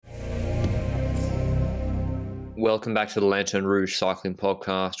Welcome back to the Lanterne Rouge Cycling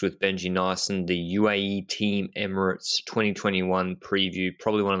Podcast with Benji Nyssen, the UAE Team Emirates 2021 preview,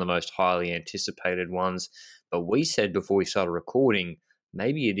 probably one of the most highly anticipated ones. But we said before we started recording,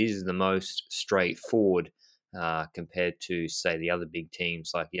 maybe it is the most straightforward compared to, say, the other big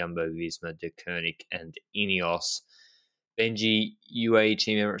teams like Jumbo-Visma, De Koenig, and Ineos. Benji, UAE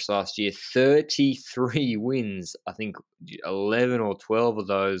Team Emirates last year, 33 wins. I think 11 or 12 of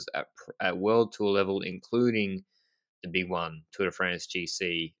those at World Tour level, including the big one, Tour de France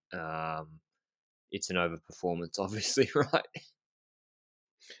GC. It's an overperformance, obviously, right?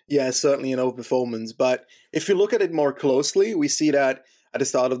 Yeah, certainly an overperformance. But if you look at it more closely, we see that at the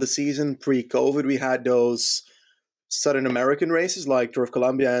start of the season, pre-COVID, we had those Southern American races like Tour of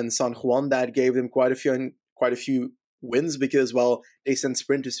Colombia and San Juan that gave them quite a few wins because, well, they sent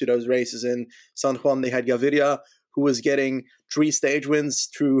sprinters to those races. In San Juan, they had Gaviria, who was getting 3 stage wins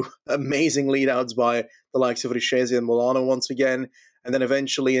through amazing leadouts by the likes of Richese and Molano once again. And then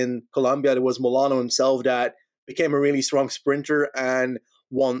eventually in Colombia, there was Molano himself that became a really strong sprinter and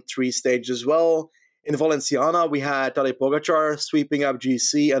won 3 stages as well. In Valenciana, we had Tadej Pogacar sweeping up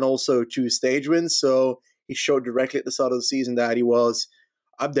GC and also 2 stage wins. So he showed directly at the start of the season that he was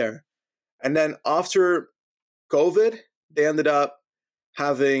up there. And then after COVID, they ended up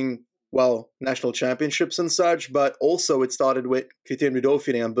having, well, national championships and such, but also it started with Criterium du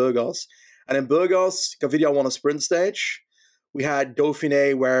Dauphiné and Burgos. And in Burgos, Gaviria won a sprint stage. We had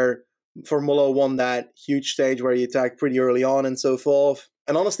Dauphiné where Formolo won that huge stage where he attacked pretty early on and so forth.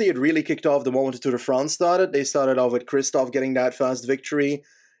 And honestly, it really kicked off the moment the Tour de France started. They started off with Christophe getting that fast victory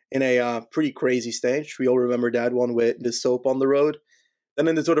in a pretty crazy stage. We all remember that one with the soap on the road. Then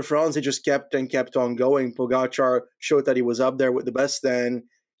in the Tour de France, he just kept on going. Pogacar showed that he was up there with the best, and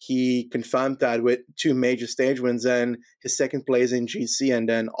he confirmed that with 2 major stage wins and his second place in GC. And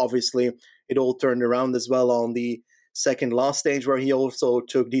then obviously it all turned around as well on the second last stage where he also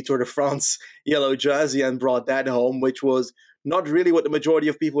took the Tour de France yellow jersey and brought that home, which was not really what the majority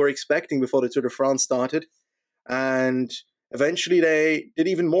of people were expecting before the Tour de France started. And eventually they did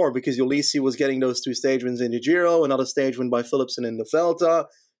even more because Ulissi was getting those 2 stage wins in the Giro, another stage win by Philipsen in the Vuelta.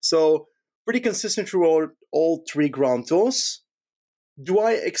 So pretty consistent through all 3 Grand Tours. Do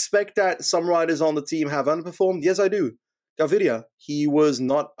I expect that some riders on the team have underperformed? Yes, I do. Gaviria, he was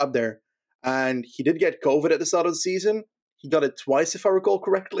not up there. And he did get COVID at the start of the season. He got it twice, if I recall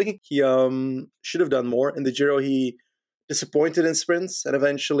correctly. He should have done more. In the Giro, he disappointed in sprints and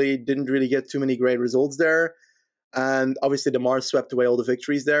eventually didn't really get too many great results there. And obviously, Demar swept away all the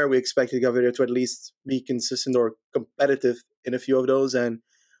victories there. We expected Gaviria to at least be consistent or competitive in a few of those, and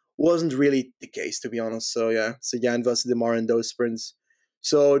wasn't really the case, to be honest. So, yeah, Sagan versus Demar in those sprints.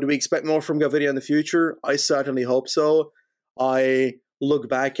 So, do we expect more from Gaviria in the future? I certainly hope so. I look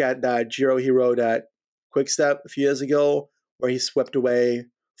back at that Giro he rode at Quick-Step a few years ago, where he swept away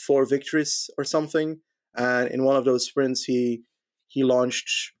 4 victories or something. And in one of those sprints, he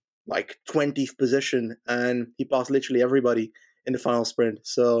launched like 20th position, and he passed literally everybody in the final sprint.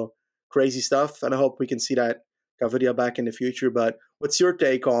 So crazy stuff, and I hope we can see that Gaviria back in the future. But what's your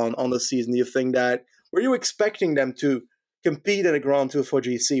take on the season? Do you think that, were you expecting them to compete in a Grand Tour for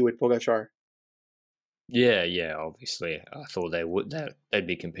GC with Pogacar? Yeah, obviously. I thought they'd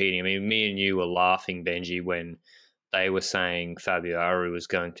be competing. I mean, me and you were laughing, Benji, when they were saying Fabio Aru was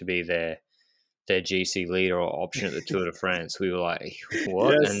going to be their GC leader or option at the Tour de France. We were like,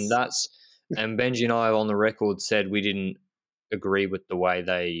 what? Yes. And Benji and I on the record said we didn't agree with the way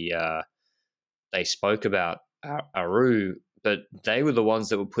they spoke about Aru, but they were the ones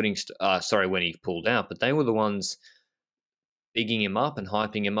that were putting when he pulled out, but they were the ones bigging him up and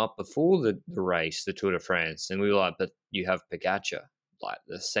hyping him up before the race, the Tour de France. And we were like, but you have Pogacar, like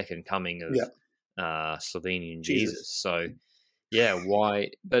the second coming of Slovenian Jesus. So, yeah,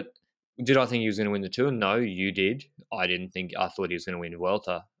 why? But did I think he was going to win the Tour? No, you did. I didn't think. I thought he was going to win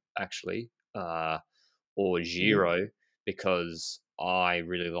Vuelta, actually, or Giro, because I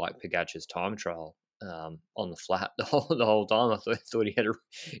really like Pogacar's time trial on the flat the whole time. I thought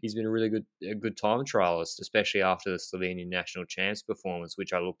he's been a good time trialist, especially after the Slovenian national champs performance,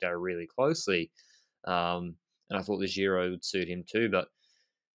 which I looked at really closely, and I thought the Giro would suit him too. But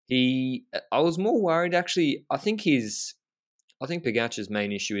I was more worried actually. I think Pogacar's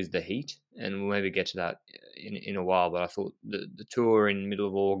main issue is the heat, and we'll maybe get to that in a while. But I thought the Tour in middle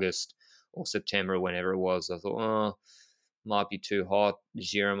of August or September, whenever it was, I thought, might be too hot. The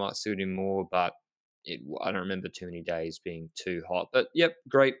Giro might suit him more, but I don't remember too many days being too hot. But yep,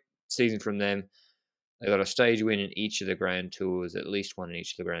 great season from them. They got a stage win in each of the Grand Tours, at least one in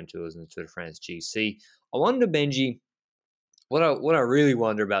each of the Grand Tours in the Tour de France GC. I wonder, Benji, what I really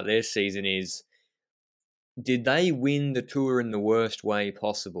wonder about their season is did they win the Tour in the worst way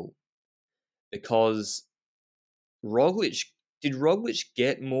possible? Because Roglic did Roglic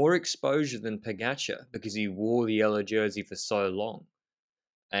get more exposure than Pogačar because he wore the yellow jersey for so long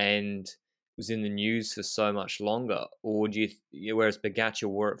and was in the news for so much longer, or do you? Whereas Pogačar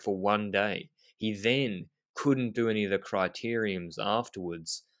wore it for one day, he then couldn't do any of the criteriums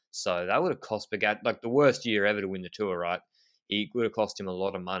afterwards. So that would have cost Pogačar like the worst year ever to win the Tour, right? It would have cost him a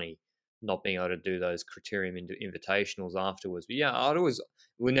lot of money not being able to do those criterium invitationals afterwards. But yeah,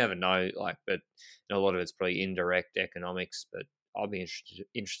 we'll never know. Like, but a lot of it's probably indirect economics. But I'll be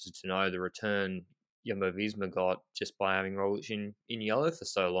interested to know the return Jumbo Visma got just by having Roglic in yellow for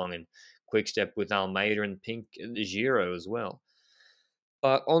so long, and Quickstep with Almeida and pink at the Giro as well.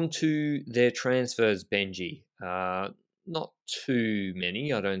 But on to their transfers, Benji. Not too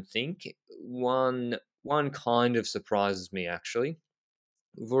many, I don't think. One kind of surprises me, actually.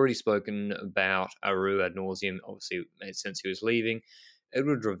 We've already spoken about Aru ad nauseum. Obviously, it made sense he was leaving.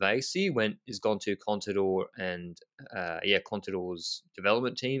 Edward Ravasi is gone to Contador and Contador's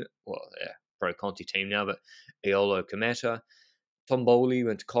development team. Well, Pro Conti team now, but Eolo Cometa. Tom Bowley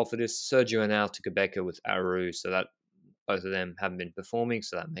went to Cofidis. Sergio Henao to Quebecer with Aru. So that both of them haven't been performing,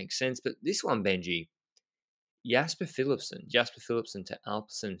 so that makes sense. But this one, Benji, Jasper Philipsen to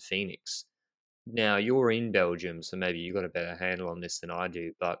Alpecin Phoenix. Now, you're in Belgium, so maybe you've got a better handle on this than I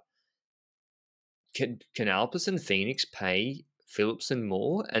do, but can Alpecin Phoenix pay Philipsen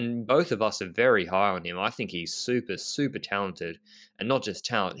more? And both of us are very high on him. I think he's super, super talented. And not just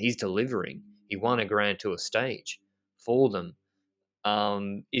talent, he's delivering. He won a Grand Tour stage for them.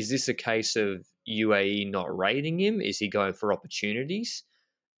 Is this a case of UAE not rating him? Is he going for opportunities?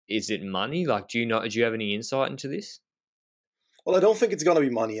 Is it money? Like, do you have any insight into this? Well, I don't think it's going to be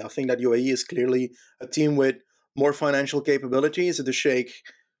money. I think that UAE is clearly a team with more financial capabilities. The Sheikh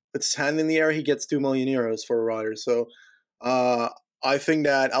puts his hand in the air, he gets 2 million euros for a rider. So I think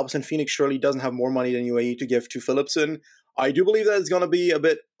that Alpecin Phoenix surely doesn't have more money than UAE to give to Philipsen. I do believe that it's going to be a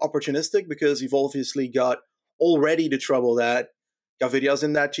bit opportunistic because you've obviously got already the trouble that Gaviria's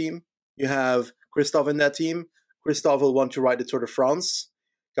in that team. You have Christophe in that team. Christophe will want to ride the Tour de France.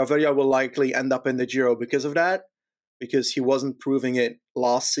 Gaviria will likely end up in the Giro because of that, because he wasn't proving it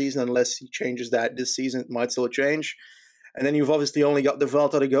last season. Unless he changes that this season, it might still change. And then you've obviously only got the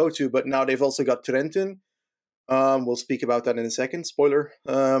Vuelta to go to, but now they've also got Trentin. We'll speak about that in a second, spoiler.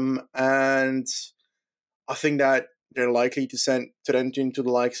 And I think that they're likely to send Trentin to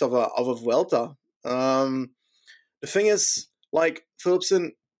the likes of a Vuelta. The thing is, like, Philipsen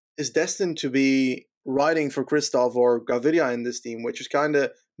is destined to be riding for Christophe or Gaviria in this team, which is kind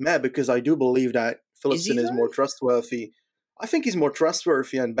of meh, because I do believe that Philipsen is more trustworthy. I think he's more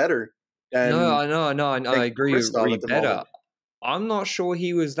trustworthy and better than I agree. Christophe at the better. moment. I'm not sure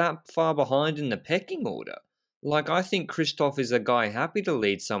he was that far behind in the pecking order. Like, I think Christophe is a guy happy to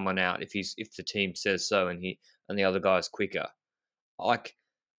lead someone out if the team says so, and the other guy's quicker. Like,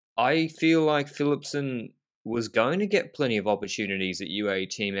 I feel like Philipsen was going to get plenty of opportunities at UAE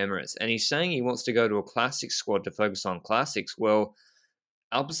Team Emirates, and he's saying he wants to go to a classics squad to focus on classics. Well,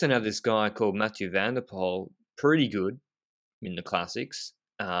 Alpecin have this guy called Mathieu van der Poel, pretty good in the classics.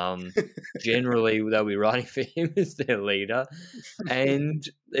 Generally, they'll be riding for him as their leader. And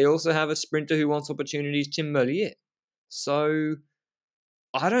they also have a sprinter who wants opportunities, Tim Merlier. So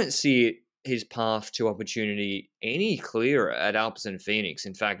I don't see his path to opportunity any clearer at Alpecin Phoenix.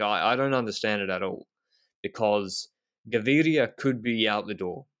 In fact, I don't understand it at all, because Gaviria could be out the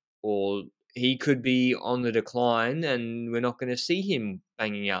door, or he could be on the decline, and we're not going to see him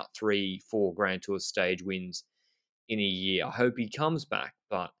banging out 3-4 Grand Tour stage wins in a year. I hope he comes back,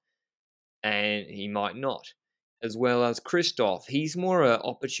 and he might not. As well as Christophe, he's more an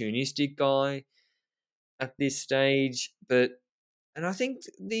opportunistic guy at this stage, and I think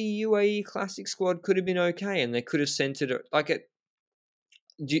the UAE Classic squad could have been okay, and they could have centered it like it.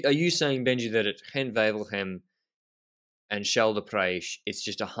 Are you saying, Benji, that at Gent Wevelgem and Shell de Praich, it's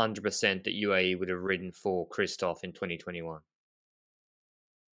just 100% that UAE would have ridden for Christophe in 2021?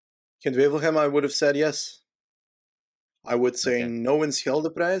 Gent Wevelgem, I would have said yes. I would say Okay. no in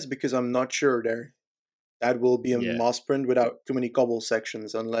Schelde Prijs because I'm not sure there. That will be a mass sprint without too many cobble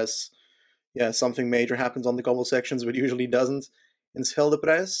sections, unless something major happens on the cobble sections, but usually doesn't in Schelde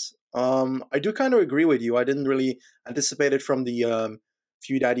Prijs. I do kind of agree with you. I didn't really anticipate it from the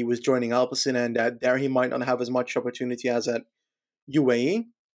view that he was joining Alpecin and that there he might not have as much opportunity as at UAE.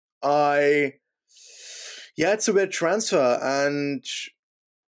 It's a weird transfer, and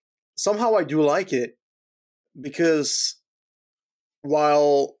somehow I do like it, because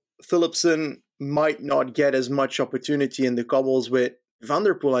while Philipsen might not get as much opportunity in the cobbles with Van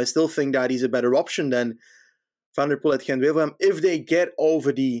der Poel, I still think that he's a better option than Van der Poel at Gent-Wevelgem, if they get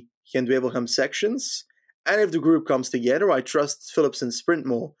over the Gent-Wevelgem sections, and if the group comes together, I trust Philipsen's sprint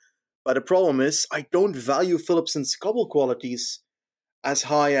more. But the problem is, I don't value Philipsen's cobble qualities as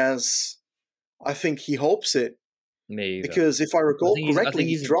high as I think he hopes it. Me either. Because if I recall correctly,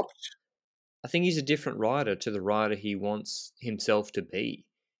 he dropped. I think he's a different rider to the rider he wants himself to be.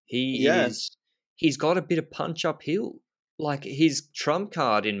 Yeah. He's got a bit of punch uphill. Like, his trump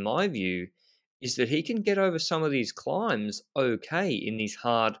card, in my view, is that he can get over some of these climbs okay in these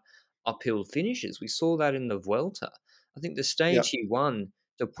hard uphill finishes. We saw that in the Vuelta. I think the stage he won,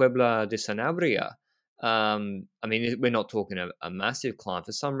 the Puebla de Sanabria, I mean, we're not talking a massive climb.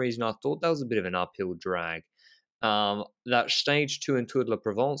 For some reason, I thought that was a bit of an uphill drag. That stage 2 in Tour de la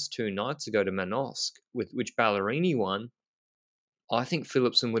Provence 2 nights ago to Manosque, which Ballerini won, I think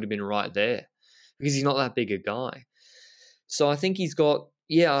Philipsen would have been right there because he's not that big a guy. So I think he's got,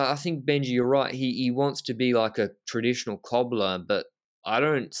 I think, Benji, you're right. He wants to be like a traditional cobbler, but I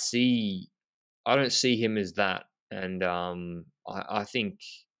don't see him as that. And I think,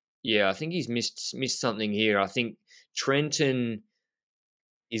 I think he's missed something here. I think Trentin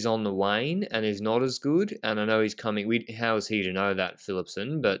is on the wane and is not as good. And I know he's coming. How is he to know that,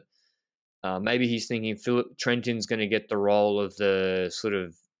 Philipsen? But maybe he's thinking Trentin's going to get the role of the sort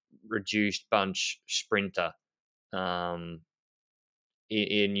of reduced bunch sprinter in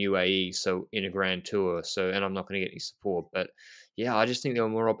UAE, so in a Grand Tour. So, and I'm not going to get any support. But yeah, I just think there are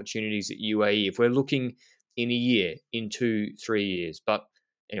more opportunities at UAE if we're looking in a year, in 2-3 years. But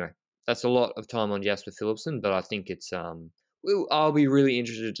anyway, that's a lot of time on Jasper Philipsen. But I think it's I'll be really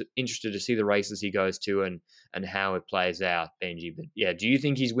interested to see the races he goes to and how it plays out, Benji. But yeah, do you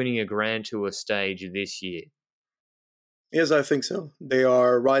think he's winning a Grand Tour stage this year? Yes, I think so. They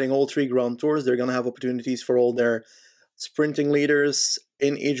are riding all 3 Grand Tours. They're going to have opportunities for all their sprinting leaders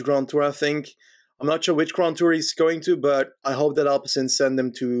in each Grand Tour, I think. I'm not sure which Grand Tour he's going to, but I hope that Alpecin send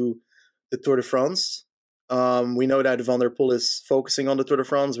them to the Tour de France. We know that Van der Poel is focusing on the Tour de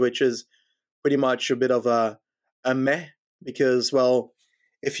France, which is pretty much a bit of a meh, because, well,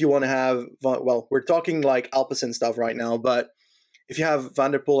 if you want to have, we're talking like Alpecin stuff right now, but if you have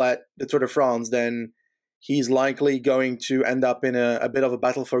Van der Poel at the Tour de France, then he's likely going to end up in a bit of a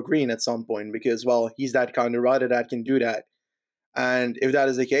battle for green at some point because, well, he's that kind of rider that can do that. And if that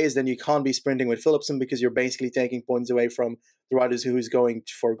is the case, then you can't be sprinting with Philipsen because you're basically taking points away from the riders who's going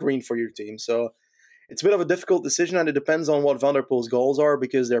for green for your team. So it's a bit of a difficult decision, and it depends on what Van der Poel's goals are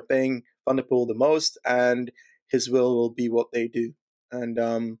because they're paying Van der Poel the most, and his will be what they do. And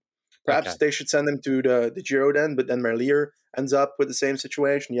perhaps they should send him to the Giro then, but then Merlier ends up with the same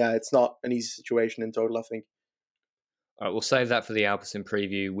situation. Yeah, it's not an easy situation in total, I think. All right, we'll save that for the Alpecin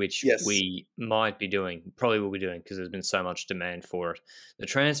preview, which we might be doing, probably will be doing, because there's been so much demand for it. The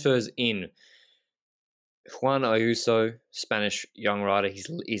transfers in. Juan Ayuso, Spanish young rider,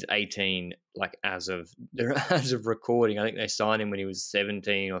 he's 18, like as of recording. I think they signed him when he was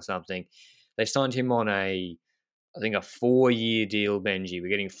 17 or something. They signed him on I think a 4-year deal, Benji. We're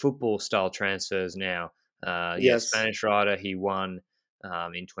getting football-style transfers now. Spanish rider, he won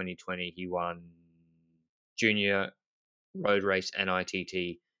in 2020. He won junior road race and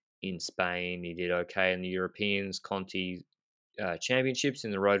ITT in Spain. He did okay in the Europeans, Conti championships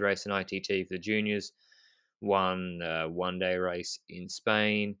in the road race and ITT for the juniors. Won one-day race in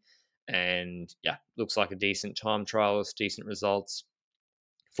Spain. And looks like a decent time trialist, decent results.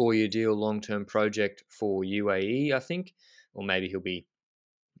 4-year deal, long-term project for UAE, I think. Or maybe he'll be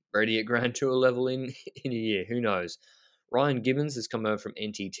ready at Grand Tour level in a year. Who knows? Ryan Gibbons has come over from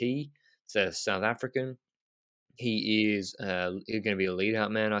NTT. It's a South African. He is going to be a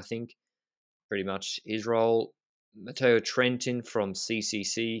lead-out man, I think. Pretty much his role. Matteo Trentin from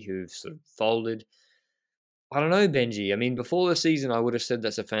CCC, who've sort of folded. I don't know, Benji. I mean, before the season, I would have said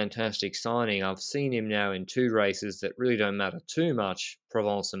that's a fantastic signing. I've seen him now in 2 races that really don't matter too much,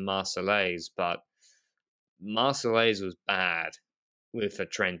 Provence and Marseillaise, but Marseillaise was bad for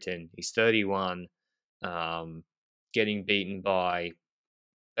Trentin. He's 31, getting beaten by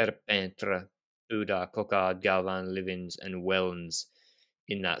Perpentre, Uda, Coquard, Galvan, Livins, and Wellens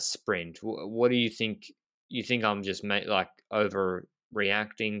in that sprint. What do you think? You think I'm just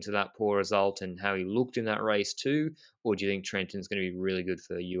overreacting to that poor result and how he looked in that race too? Or do you think Trentin's going to be really good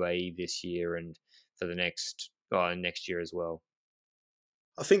for UAE this year and for the next year as well?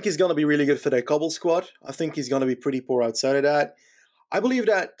 I think he's going to be really good for their cobble squad. I think he's going to be pretty poor outside of that. I believe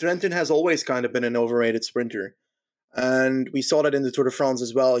that Trentin has always kind of been an overrated sprinter. And we saw that in the Tour de France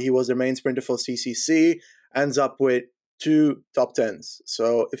as well. He was their main sprinter for CCC, ends up with 2 top 10s.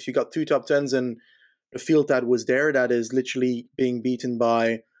 So if you got 2 top 10s in the field that was there, that is literally being beaten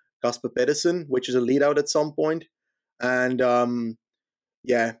by Casper Pedersen, which is a lead out at some point. And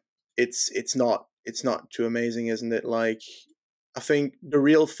yeah, it's not too amazing, isn't it? Like, I think the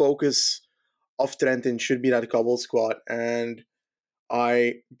real focus of Trentin should be that cobble squad, and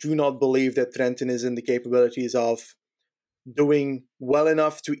I do not believe that Trentin is in the capabilities of doing well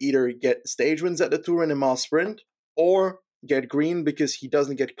enough to either get stage wins at the Tour in the mass sprint or get green, because he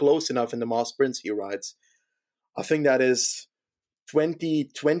doesn't get close enough in the mass sprints he rides. I think that his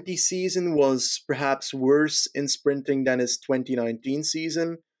 2020 season was perhaps worse in sprinting than his 2019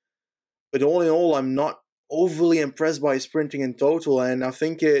 season. But all in all, I'm not overly impressed by his sprinting in total. And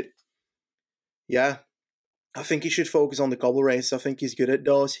yeah, I think he should focus on the cobble race. I think he's good at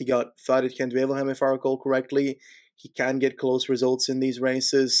those. He got third at Kent Wevelgem, if I recall correctly. He can get close results in these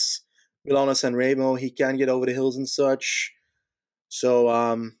races. Milano San Remo, he can get over the hills and such. So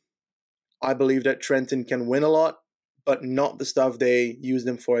I believe that Trentin can win a lot, but not the stuff they used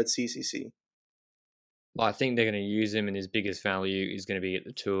him for at CCC. Well, I think they're going to use him, and his biggest value is going to be at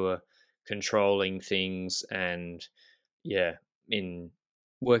the Tour, controlling things and, yeah, in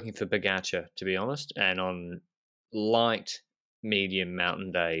working for Pogačar, to be honest. And on light, medium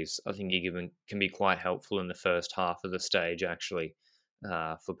mountain days, I think he can be quite helpful in the first half of the stage, actually,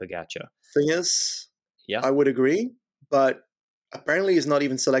 for Pogačar. Thing is, Yeah. I would agree, but apparently he's not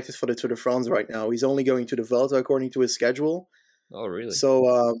even selected for the Tour de France right now. He's only going to the Vuelta according to his schedule. Oh, really?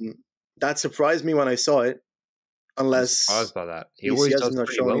 So that surprised me when I saw it. I'm Unless surprised by that. He he always has does not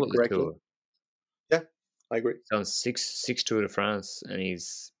pretty shown well it at the correctly. Tour. Yeah, I agree. He's done six Tour de France, and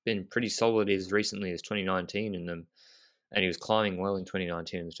he's been pretty solid as recently as 2019 in them. And he was climbing well in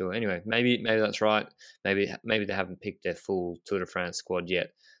 2019 in the Tour. Anyway, maybe that's right. Maybe they haven't picked their full Tour de France squad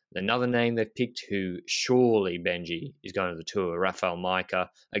yet. Another name they've picked, who surely, Benji, is going to the Tour, Rafael Majka.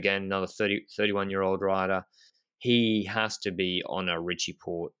 Again, another 31-year-old rider. He has to be on a Richie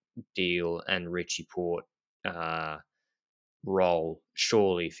Porte deal and Richie Porte role,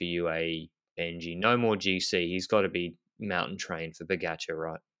 surely, for UAE, Benji. No more GC. He's got to be mountain trained for Pogačar,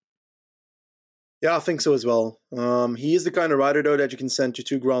 right? Yeah, I think so as well. He is the kind of rider, though, that you can send to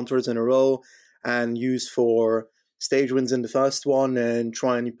 2 Grand Tours in a row and use for stage wins in the first one and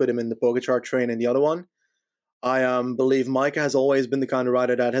try and put him in the Pogačar train in the other one. I believe Majka has always been the kind of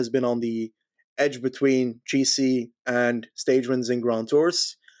rider that has been on the edge between GC and stage wins in Grand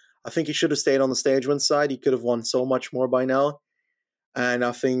Tours. I think he should have stayed on the stage win side. He could have won so much more by now. And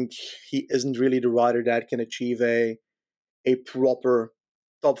I think he isn't really the rider that can achieve a proper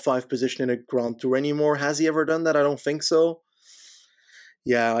top 5 position in a Grand Tour anymore. Has he ever done that? I don't think so.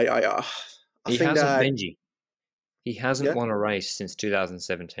 Yeah, I He think hasn't, that... Benji. He hasn't Yeah. won a race since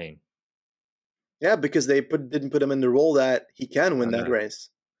 2017. Yeah, because they didn't put him in the role that he can win I that know. race.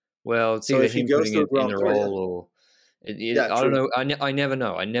 Well, it's So either if he him goes putting to a it in Grand the Tour, role or yeah, I don't true. know. I never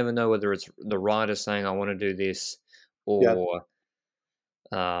know. I never know whether it's the rider saying I want to do this Yeah. or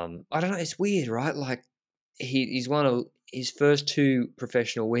I don't know. It's weird, right? Like he's one of his first 2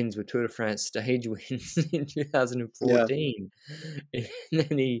 professional wins were Tour de France stage wins in 2014, and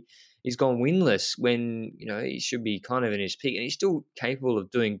then he's gone winless when he should be kind of in his peak, and he's still capable of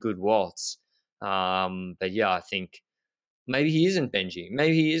doing good watts. But yeah, I think maybe he isn't, Benji.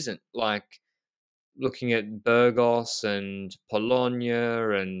 Maybe he isn't. Like looking at Burgos and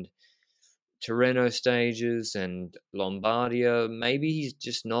Polonia and Tirreno stages and Lombardia, maybe he's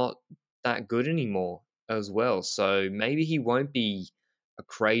just not that good anymore as well. So maybe he won't be a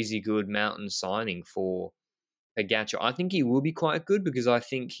crazy good mountain signing for Pogačar. I think he will be quite good because I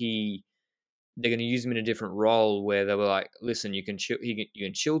think they're going to use him in a different role where they were like, listen, you can chill, you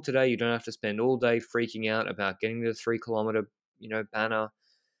can chill today. You don't have to spend all day freaking out about getting the 3 kilometer banner.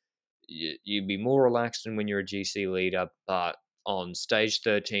 You'd be more relaxed than when you're a GC leader, but on stage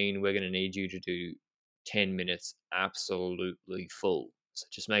 13, we're going to need you to do 10 minutes absolutely full. So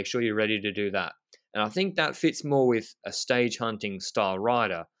just make sure you're ready to do that. And I think that fits more with a stage hunting style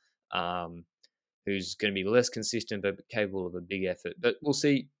rider who's going to be less consistent but capable of a big effort. But we'll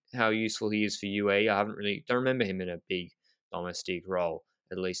see how useful he is for UAE. I don't remember him in a big domestic role,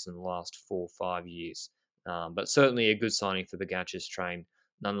 at least in the last 4 or 5 years. But certainly a good signing for Pogačar's train.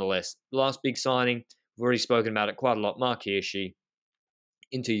 Nonetheless, the last big signing, we've already spoken about it quite a lot, Mark Hirschi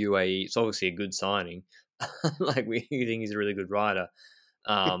into UAE. It's obviously a good signing. Like we think he's a really good rider.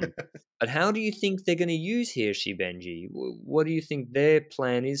 But how do you think they're going to use Hirschi, Benji? What do you think their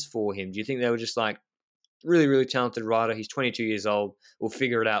plan is for him? Do you think they were just like, really, really talented rider, he's 22 years old, we'll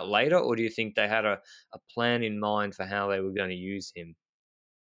figure it out later? Or do you think they had a plan in mind for how they were going to use him?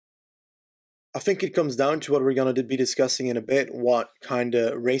 I think it comes down to what we're going to be discussing in a bit. What kind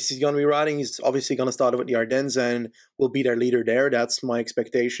of race he's going to be riding. He's obviously going to start with the Ardennes and will be their leader there. That's my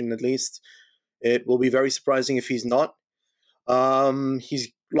expectation, at least. It will be very surprising if he's not. He's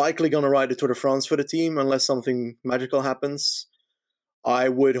likely going to ride the Tour de France for the team unless something magical happens. I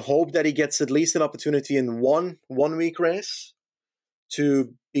would hope that he gets at least an opportunity in one week race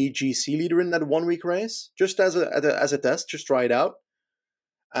to be GC leader in that 1 week race, just as a test, just try it out,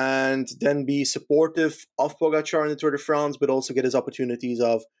 and then be supportive of Pogacar in the Tour de France, but also get his opportunities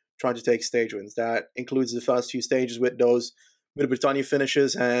of trying to take stage wins. That includes the first few stages with those Mid-Britannia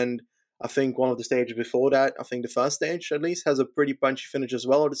finishes, and I think one of the stages before that, I think the first stage at least, has a pretty punchy finish as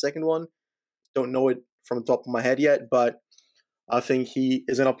well, or the second one. Don't know it from the top of my head yet, but I think he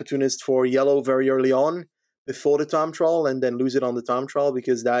is an opportunist for yellow very early on before the time trial and then lose it on the time trial,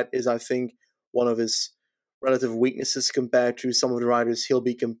 because that is, I think, one of his relative weaknesses compared to some of the riders he'll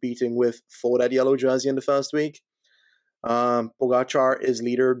be competing with for that yellow jersey in the first week. Pogacar is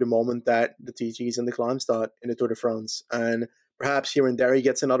leader the moment that the TTs and the climb start in the Tour de France. And perhaps here and there he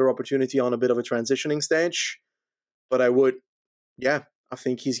gets another opportunity on a bit of a transitioning stage. But I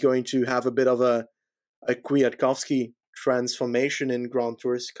think he's going to have a bit of a Kwiatkowski transformation in Grand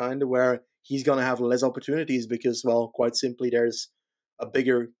Tours, kind of where he's going to have less opportunities because, well, quite simply, there's a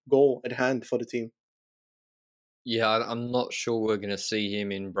bigger goal at hand for the team. Yeah, I'm not sure we're going to see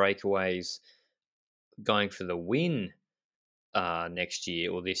him in breakaways going for the win next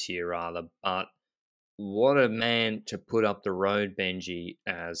year, or this year rather. But what a man to put up the road, Benji,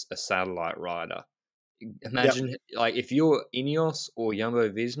 as a satellite rider. Imagine, like, if you're Ineos or Jumbo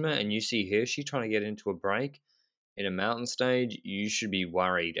Visma and you see Hirschi trying to get into a break in a mountain stage, you should be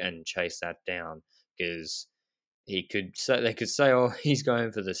worried and chase that down, because they could say, oh, he's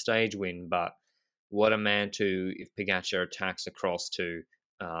going for the stage win, but what a man to, if Pogacar attacks across to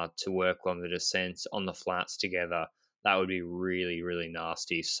work on the descents on the flats together. That would be really, really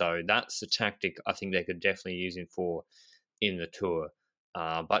nasty. So that's a tactic I think they could definitely use him for in the Tour.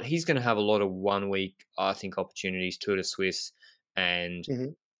 But he's going to have a lot of 1 week, I think, opportunities, Tour de Suisse, and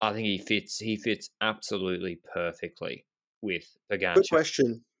Mm-hmm. I think he fits absolutely perfectly with Quick Pogacar.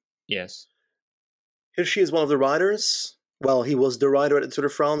 question. Yes. Hirschi is one of the riders. Well, he was the rider at the Tour de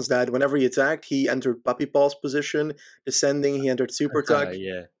France that whenever he attacked, he entered puppy paws position. Descending, he entered super tuck.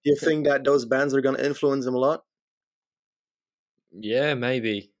 Yeah. Do you think that those bands are going to influence him a lot? Yeah,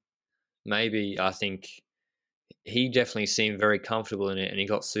 maybe. Maybe. I think he definitely seemed very comfortable in it, and he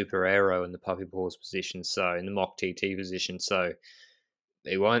got super aero in the puppy paws position, so in the mock TT position. So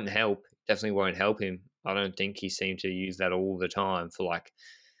it won't help. Definitely won't help him. I don't think he seemed to use that all the time for like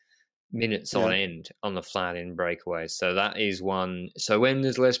minutes on Yeah. end on the flat in breakaways. So that is one. So when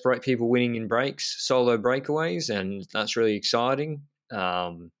there's less people winning in breaks, solo breakaways, and that's really exciting.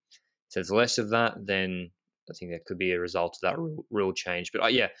 If there's less of that, then I think that could be a result of that rule change.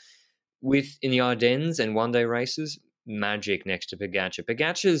 But yeah, with in the Ardennes and 1 day races, magic next to Pogacar.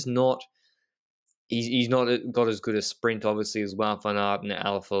 Pogacar's not. He's not got as good a sprint, obviously, as Wout van Aert and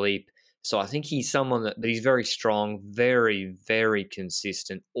Alaphilippe. So I think he's someone that he's very strong, very, very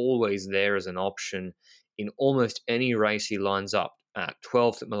consistent, always there as an option in almost any race he lines up. At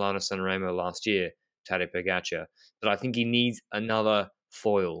 12th at Milano Sanremo last year, Tadej Pogacar. But I think he needs another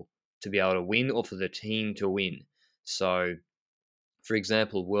foil to be able to win, or for the team to win. So, for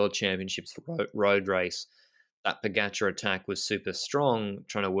example, World Championships road race, that Pogacar attack was super strong,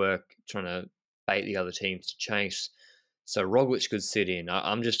 trying to bait the other teams to chase. So Roglic could sit in.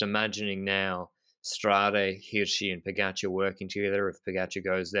 I'm just imagining now Strade, Hirschi, and Pogacar working together. If Pogacar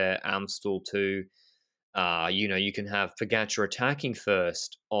goes there, Amstel too. You can have Pogacar attacking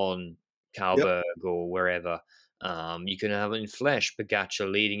first on Yep. Kalberg or wherever. You can have in Flesh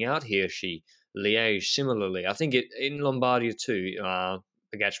Pogacar leading out Hirschi. Liège similarly. I think in Lombardia too.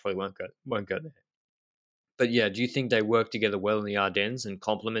 Pogacar probably won't go there. But yeah, do you think they work together well in the Ardennes and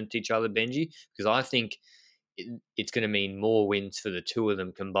complement each other, Benji? Because I think it's going to mean more wins for the two of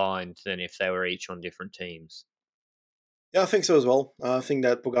them combined than if they were each on different teams. Yeah, I think so as well. I think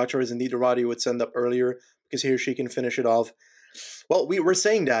that Pogacar is indeed the rider you would send up earlier because Hirschi can finish it off. Well, we're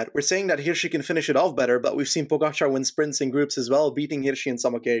saying that. We're saying that Hirschi can finish it off better, but we've seen Pogacar win sprints in groups as well, beating Hirschi in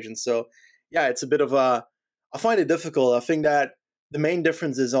some occasions. So, yeah, it's a bit of a... I find it difficult. I think that the main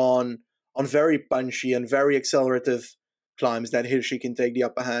difference is on very punchy and very accelerative climbs that Hirschi can take the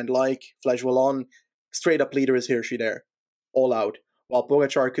upper hand, like Flèche Wallonne. Straight up leader is Hirschi there, all out. While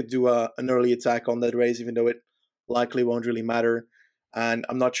Pogacar could do an early attack on that race, even though it likely won't really matter. And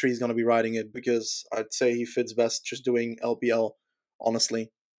I'm not sure he's going to be riding it because I'd say he fits best just doing LPL,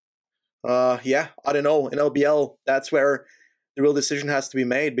 honestly. I don't know. In LBL, that's where the real decision has to be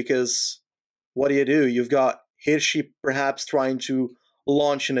made because what do? You've got Hirschi perhaps trying to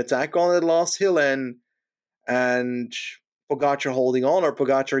launch an attack on that last hill, and Pogacar holding on, or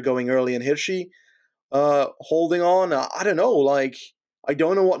Pogacar going early and Hirschi holding on. I don't know. Like, I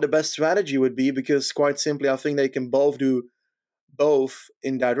don't know what the best strategy would be, because quite simply, I think they can both do both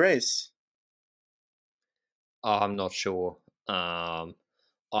in that race. I'm not sure.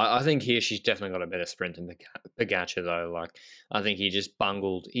 I think here she's definitely got a better sprint than Pogacar though. Like I think he just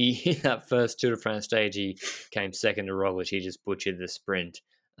bungled. He that first Tour de France stage he came second to Roglic. He just butchered the sprint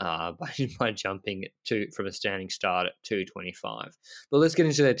by jumping from a standing start at 2:25. But let's get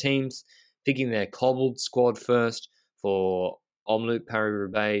into their teams. Picking their cobbled squad first for Omloop, Paris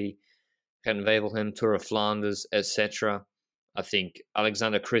Roubaix, Van Wevelgem, Tour of Flanders, etc. I think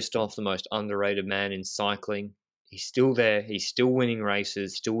Alexander Kristoff, the most underrated man in cycling, he's still there. He's still winning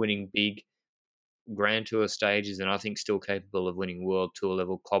races, still winning big Grand Tour stages, and I think still capable of winning World Tour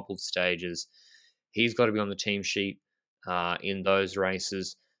level cobbled stages. He's got to be on the team sheet in those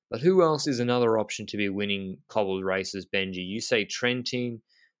races. But who else is another option to be winning cobbled races, Benji? You say Trentin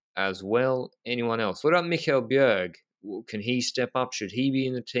as well. Anyone else? What about Michael Bjerg? Can he step up? Should he be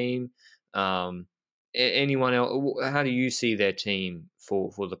in the team? Anyone else? How do you see their team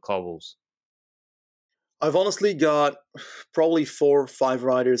for the cobbles? I've honestly got probably 4 or 5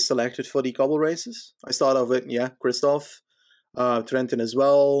 riders selected for the cobble races. I start off with, Kristoff, Trentin as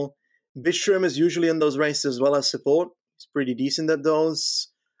well. Bistrom is usually in those races as well as support. He's pretty decent at those.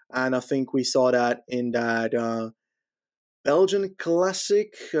 And I think we saw that in that Belgian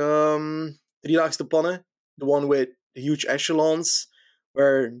Classic, Relax de Panne, the one with the huge echelons,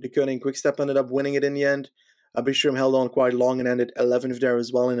 where the Koenig Quickstep ended up winning it in the end. Bistrom held on quite long and ended 11th there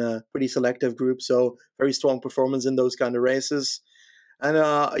as well in a pretty selective group, so very strong performance in those kind of races. And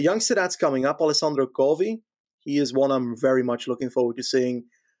a youngster that's coming up, Alessandro Covi, he is one I'm very much looking forward to seeing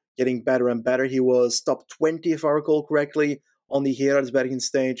getting better and better. He was top 20, if I recall correctly, on the Gerardsbergen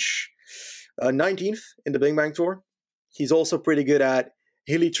stage, 19th in the Big Bang Tour. He's also pretty good at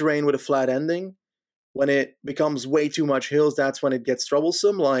hilly terrain with a flat ending. When it becomes way too much hills, that's when it gets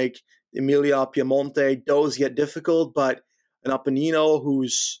troublesome. Like Emilia, Piemonte, those get difficult, but an Apennino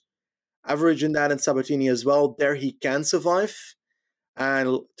who's average in that, and Sabatini as well, there he can survive.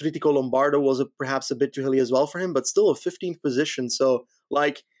 And Tritico Lombardo was perhaps a bit too hilly as well for him, but still a 15th position. So,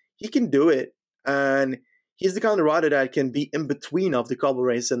 like, he can do it. And he's the kind of rider that can be in between of the cobble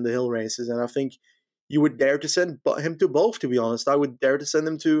race and the hill races. And I think you would dare to send him to both, to be honest. I would dare to send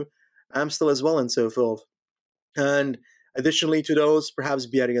him to Amstel as well and so forth. And additionally to those, perhaps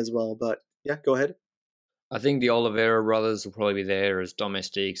Bjerg as well. But yeah, go ahead. I think the Oliveira brothers will probably be there as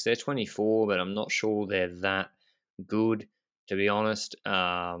domestiques. They're 24, but I'm not sure they're that good, to be honest.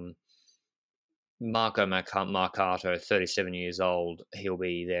 Marco Marcato, 37 years old, he'll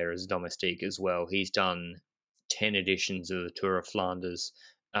be there as domestique as well. He's done 10 editions of the Tour of Flanders,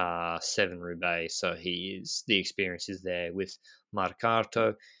 7 Roubaix, so the experience is there with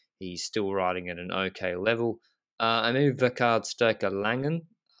Marcato. He's still riding at an okay level. And maybe Verkaard Sterker Langen,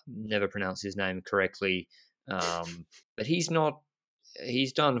 never pronounced his name correctly, but he's not.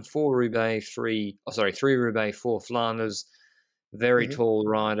 He's done 4 Roubaix, 3 Roubaix, 4 Flanders. Very tall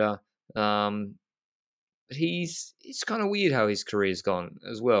rider. But it's kind of weird how his career's gone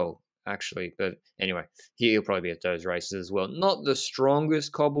as well, actually. But anyway, he'll probably be at those races as well. Not the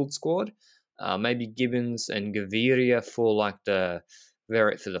strongest cobbled squad. Maybe Gibbons and Gaviria for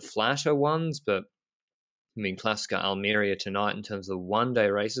the flatter ones, but I mean, Classica Almeria tonight in terms of one-day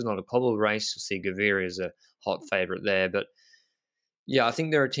races, not a cobbled race. You'll see Gaviria as a hot favourite there, but yeah, I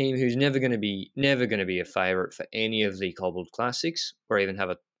think they're a team who's never going to be a favourite for any of the cobbled classics, or even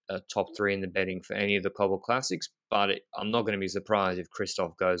have a top 3 in the betting for any of the cobbled classics. But I'm not going to be surprised if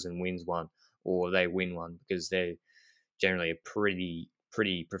Kristoff goes and wins one, or they win one, because they're generally a pretty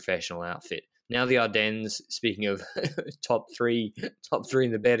professional outfit. Now the Ardennes. Speaking of top three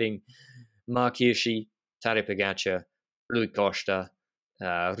in the betting, Mark Hirschi, Tadej Pogacar, Rui Costa,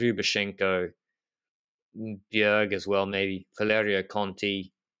 Rubashenko, Bjerg as well, maybe Valerio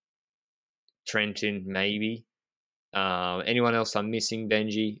Conti, Trentin, maybe. Anyone else I'm missing,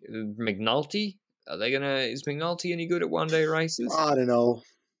 Benji? McNulty? Is McNulty any good at one-day races? I don't know.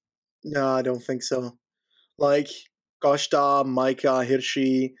 No, I don't think so. Like Costa, Maika,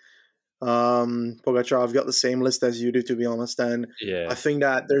 Hirschi, Pogacar, I've got the same list as you do, to be honest. And yeah. I think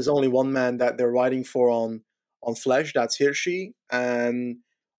that there's only one man that they're riding for on Flesh, that's Hirschi. And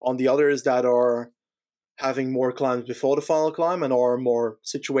on the others that are having more climbs before the final climb and are more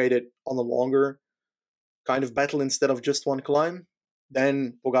situated on a longer kind of battle instead of just one climb,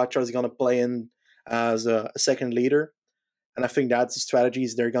 then Pogacar is going to play in as a second leader. And I think that's the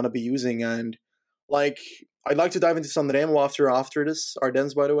strategies they're going to be using. And like, I'd like to dive into Sanremo after this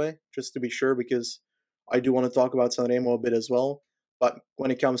Ardennes, by the way, just to be sure, because I do want to talk about Sanremo a bit as well. But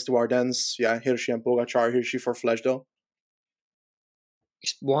when it comes to Ardennes, yeah, Hirschi and Pogacar, Hirschi for Flèche d'Eau.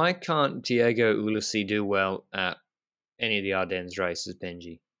 Why can't Diego Ulissi do well at any of the Ardennes races,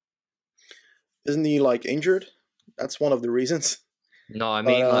 Benji? Isn't he like injured? That's one of the reasons. No, I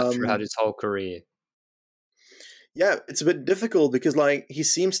But mean like throughout his whole career. yeah, it's a bit difficult because like he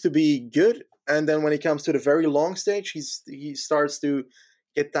seems to be good, and then when it comes to the very long stage, he starts to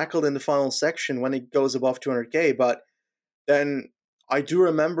get tackled in the final section when it goes above 200k. But then I do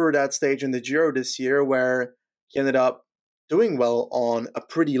remember that stage in the Giro this year where he ended up doing well on a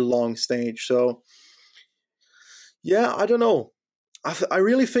pretty long stage. So yeah, I don't know. I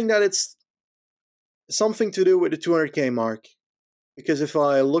really think that it's something to do with the 200k mark. Because if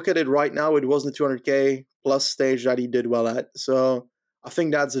I look at it right now, it wasn't the 200k plus stage that he did well at. So I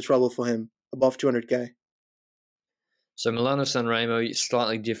think that's the trouble for him, above 200k. So Milano Sanremo is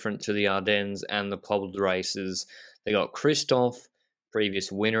slightly different to the Ardennes and the cobbled races. They got Christophe,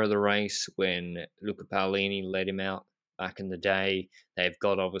 previous winner of the race when Luca Paolini led him out back in the day. They've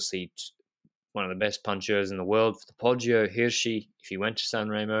got obviously one of the best punchers in the world for the Poggio, Hirschi, if he went to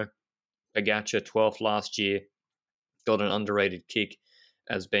Sanremo. Pogacar, 12th last year, got an underrated kick,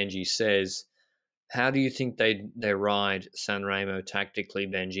 as Benji says. How do you think they ride Sanremo tactically,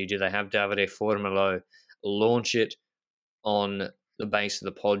 Benji? Do they have Davide Formolo launch it on the base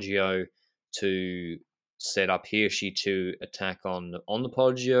of the Poggio to set up Hirschi to attack on the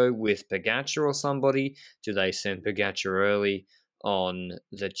Poggio with Pogacar or somebody? Do they send Pogacar early on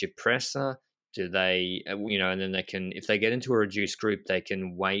the Cipressa? Do they, and then they can, if they get into a reduced group, they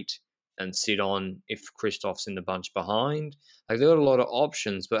can wait and sit on if Christoph's in the bunch behind? Like, they've got a lot of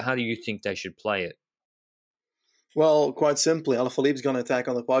options, but how do you think they should play it? Well, quite simply, Alaphilippe's going to attack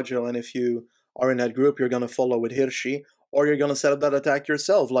on the Poggio, and if you are in that group, you're going to follow with Hirschi, or you're going to set up that attack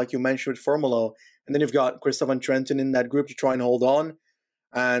yourself, like you mentioned with Formolo. And then you've got Christophe and Trentin in that group to try and hold on.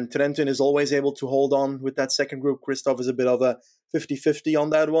 And Trentin is always able to hold on with that second group. Christophe is a bit of a 50-50 on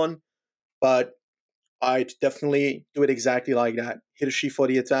that one. But I'd definitely do it exactly like that. Hirschi for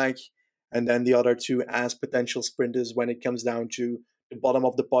the attack, and then the other two as potential sprinters when it comes down to the bottom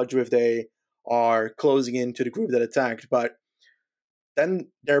of the Poggio if they are closing into the group that attacked. But then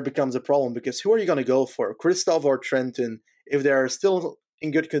there becomes a problem because who are you going to go for, Christophe or Trentin? If they're still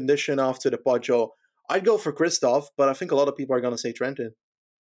in good condition after the Poggio, I'd go for Christophe, but I think a lot of people are going to say Trentin.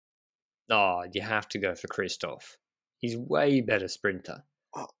 Oh, you have to go for Christophe. He's way better sprinter.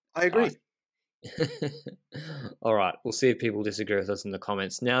 I agree. All right, we'll see if people disagree with us in the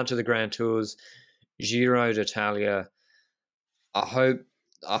comments. Now to the Grand Tours, Giro d'Italia. I hope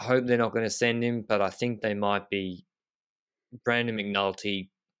they're not going to send him, but I think they might be. Brandon McNulty,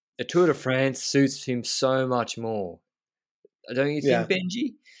 the Tour de France suits him so much more. Don't you think,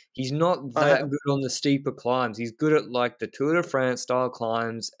 Benji? He's not that good on the steeper climbs. He's good at like the Tour de France style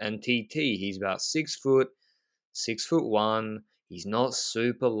climbs and TT. He's about 6 foot, 6'1". He's not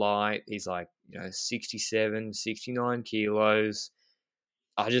super light. He's like, 67, 69 kilos.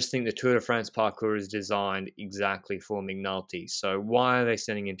 I just think the Tour de France parcours is designed exactly for McNulty. So why are they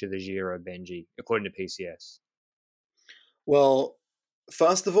sending him to the Giro, Benji, according to PCS? Well,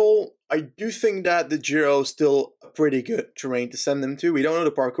 first of all, I do think that the Giro is still a pretty good terrain to send them to. We don't know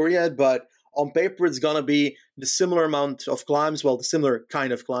the parcours yet, but on paper it's going to be the similar amount of climbs, well, the similar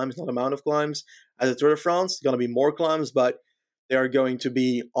kind of climbs, not amount of climbs, as the Tour de France. It's going to be more climbs, but they are going to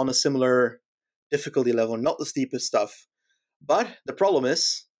be on a similar difficulty level, not the steepest stuff. But the problem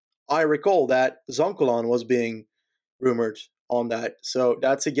is, I recall that Zoncolan was being rumored on that. So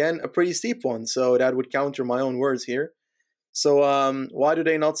that's, again, a pretty steep one. So that would counter my own words here. So why do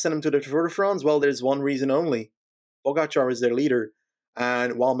they not send him to the Tour de France? Well, there's one reason only. Pogacar is their leader.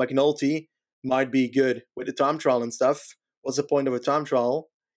 And while McNulty might be good with the time trial and stuff, what's the point of a time trial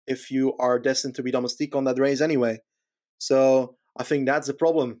if you are destined to be domestique on that race anyway? So I think that's the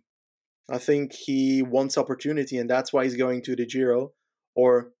problem. I think he wants opportunity, and that's why he's going to the Giro,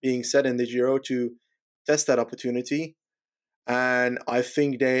 or being set in the Giro to test that opportunity. And I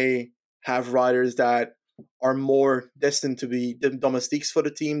think they have riders that are more destined to be the domestiques for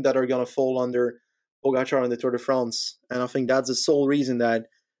the team that are going to fall under Pogacar and the Tour de France. And I think that's the sole reason that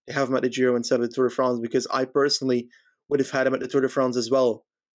they have him at the Giro instead of the Tour de France, because I personally would have had him at the Tour de France as well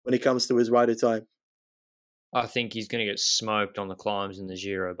when it comes to his rider type. I think he's going to get smoked on the climbs in the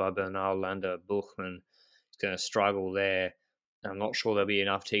Giro by Bernal, Landa, Buchmann. He's going to struggle there. I'm not sure there'll be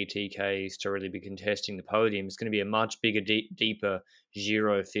enough TTKs to really be contesting the podium. It's going to be a much bigger, deeper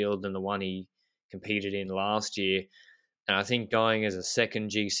Giro field than the one he competed in last year. And I think going as a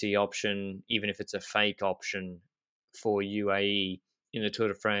second GC option, even if it's a fake option for UAE in the Tour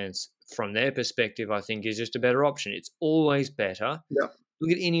de France, from their perspective, I think is just a better option. It's always better. Yeah.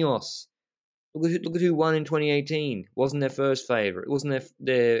 Look at Ineos. Look at who won in 2018. Wasn't their first favourite. It wasn't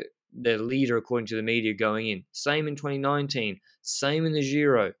their leader according to the media going in. Same in 2019. Same in the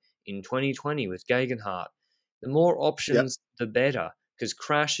Giro in 2020 with Gegenhardt. The more Yeah. options, the better, because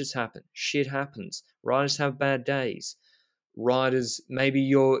crashes happen. Shit happens. Riders have bad days. Riders, maybe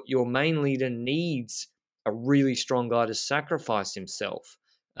your main leader needs a really strong guy to sacrifice himself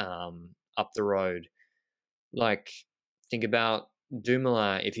up the road. Like, think about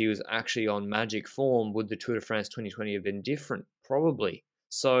Dumoulin. If he was actually on magic form, would the Tour de France 2020 have been different? Probably.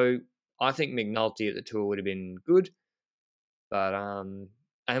 So I think McNulty at the Tour would have been good, but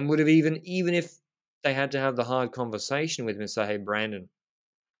and would have even if they had to have the hard conversation with him and say, "Hey, Brandon,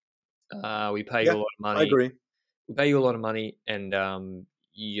 we pay you Yeah. a lot of I money. agree. We pay you a lot of money, and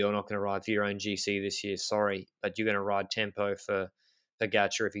you're not going to ride for your own GC this year. Sorry, but you're going to ride tempo for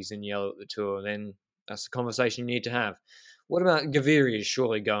Pogacar if he's in yellow at the Tour." Then that's the conversation you need to have. What about Gaviria is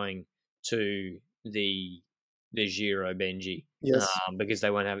surely going to the Giro, Benji? Yes. Because they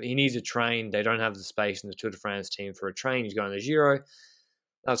won't have. He needs a train. They don't have the space in the Tour de France team for a train. He's going to the Giro.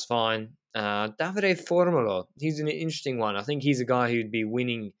 That's fine. Davide Formolo. He's an interesting one. I think he's a guy who'd be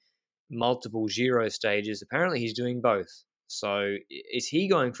winning multiple Giro stages. Apparently, he's doing both. So, is he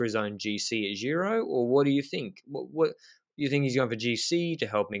going for his own GC at Giro, or what do you think? What do you think he's going for GC to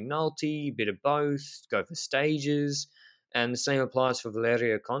help McNulty? A bit of both. Go for stages, and the same applies for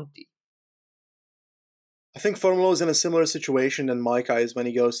Valerio Conti. I think Formolo is in a similar situation than Micah is when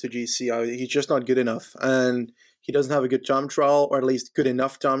he goes to GC. He's just not good enough, and he doesn't have a good time trial, or at least good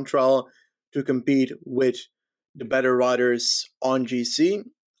enough time trial to compete with the better riders on GC.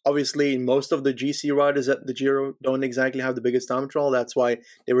 Obviously, most of the GC riders at the Giro don't exactly have the biggest time trial. That's why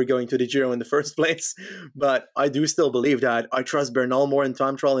they were going to the Giro in the first place. But I do still believe that. I trust Bernal more in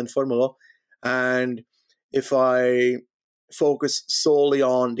time trial than Formolo. And if I focus solely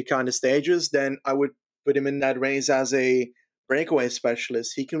on the kind of stages, then I would put him in that race as a breakaway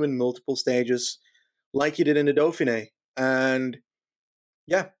specialist. He can win multiple stages like he did in the Dauphiné. And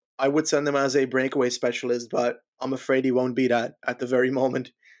yeah, I would send him as a breakaway specialist, but I'm afraid he won't be that at the very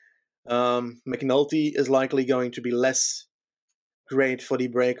moment. McNulty is likely going to be less great for the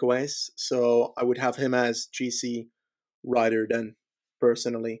breakaways, so I would have him as GC rider then,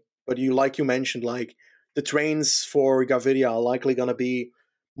 personally. But you mentioned, like the trains for Gaviria are likely going to be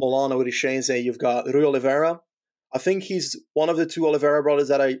Molano Richese. You've got Rui Oliveira. I think he's one of the two Oliveira brothers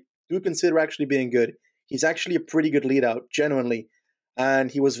that I do consider actually being good. He's actually a pretty good lead out, genuinely.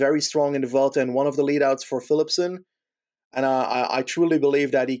 And he was very strong in the Vuelta and one of the lead outs for Philipsen. And I truly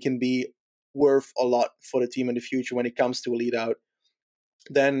believe that he can be worth a lot for the team in the future when it comes to a lead out.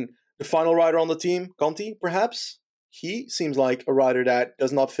 Then the final rider on the team, Conti, perhaps? He seems like a rider that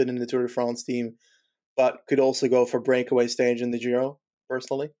does not fit in the Tour de France team, but could also go for breakaway stage in the Giro,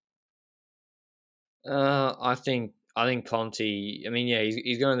 personally. I think Conti. I mean, yeah,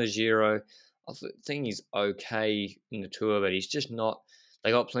 he's going to the Giro. I think he's okay in the Tour, but he's just not.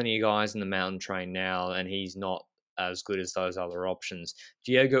 They got plenty of guys in the mountain train now, and he's not as good as those other options.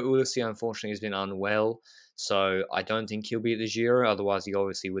 Diego Ulissi, unfortunately, has been unwell, so I don't think he'll be at the Giro. Otherwise, he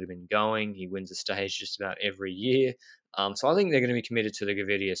obviously would have been going. He wins a stage just about every year. So I think they're going to be committed to the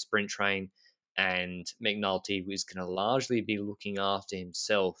Gaviria sprint train, and McNulty is going to largely be looking after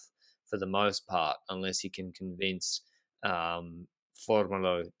himself for the most part, unless he can convince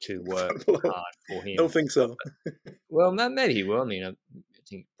Formolo to work hard for him. Don't think so. Well, maybe he will. I mean, I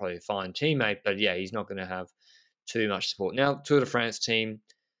think probably a fine teammate, but yeah, he's not going to have too much support. Now, Tour de France team,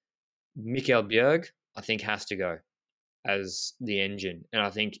 Michael Bjerg, I think, has to go as the engine. And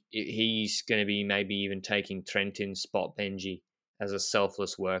I think he's going to be maybe even taking Trentin's spot, Benji, as a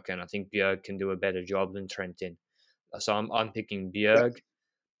selfless worker. And I think Bjerg can do a better job than Trentin. So I'm picking Bjerg,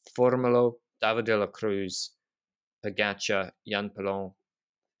 Formolo, David de la Cruz, Pogacar, Jan Pelon.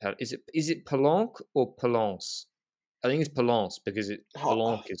 Is it Pelonc or Pelance? I think it's Pelance because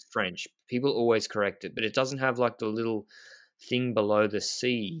Pelonc is French. People always correct it, but it doesn't have like the little thing below the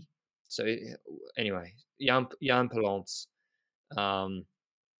C. So anyway, Jan Pelance.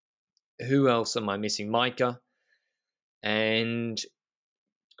 Who else am I missing? Micah and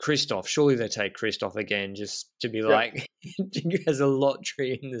Christoph. Surely they take Christoph again just to be like, he has a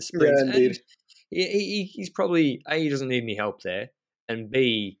lottery in the sprints. Yeah, indeed. He's probably, A, he doesn't need any help there, and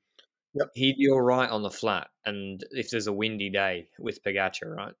B, he'd be all right on the flat, and if there's a windy day with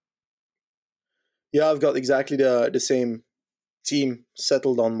Pogacar, right? Yeah, I've got exactly the same team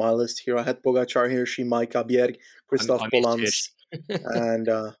settled on my list here. I had Pogacar, Hirschi, Majka, Bjerg, Christoph I missed Polans, Hirschi. and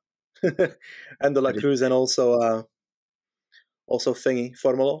and De La I just Cruz, and also Thingy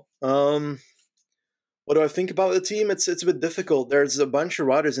Formolo. What do I think about the team? It's a bit difficult. There's a bunch of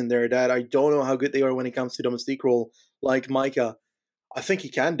riders in there that I don't know how good they are when it comes to domestic role. Like Majka, I think he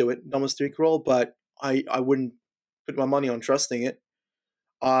can do it domestic role, but I wouldn't put my money on trusting it.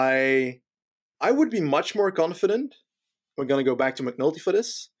 I I would be much more confident. We're gonna go back to McNulty for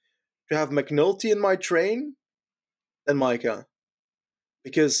this. To have McNulty in my train than Majka,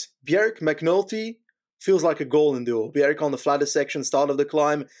 because Bjerg McNulty feels like a golden duo. Bjerg on the flattest section, start of the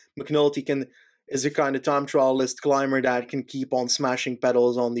climb. McNulty is a kind of time trialist climber that can keep on smashing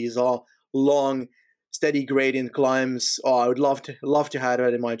pedals on these long, steady gradient climbs. Oh, I would love to have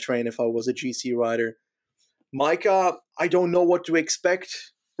that in my train if I was a GC rider. Majka, I don't know what to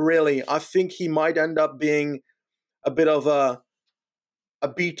expect. Really, I think he might end up being a bit of a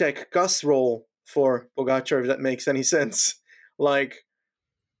B-Tech cuss role for Pogacar, if that makes any sense. Like,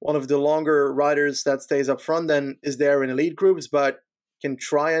 one of the longer riders that stays up front then is there in elite groups, but can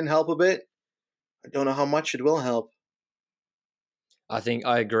try and help a bit. I don't know how much it will help. think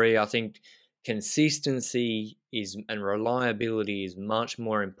I agree. I think consistency is and reliability is much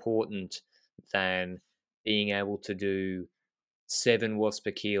more important than being able to do 7 watts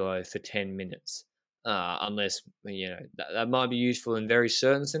per kilo for 10 minutes. Unless, that might be useful in very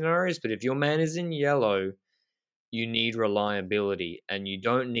certain scenarios, but if your man is in yellow, you need reliability and you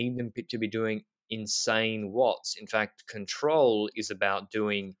don't need them to be doing insane watts. In fact, control is about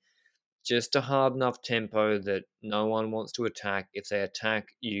doing just a hard enough tempo that no one wants to attack. If they attack,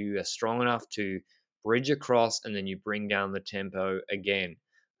 you are strong enough to bridge across and then you bring down the tempo again.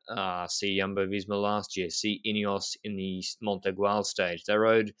 See Jumbo Visma last year, see Ineos in the Montegual stage. They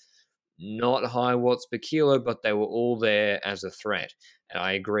rode not high watts per kilo, but they were all there as a threat. And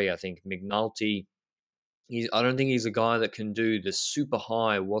I agree. I think McNulty, I don't think he's a guy that can do the super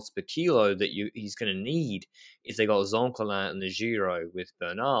high watts per kilo that he's going to need if they got Zoncolan and the Giro with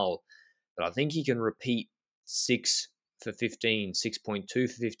Bernal. But I think he can repeat 6 for 15, 6.2 for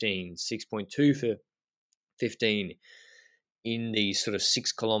 15, 6.2 for 15 in these sort of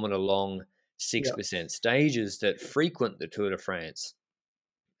 6 kilometer long 6% stages that frequent the Tour de France.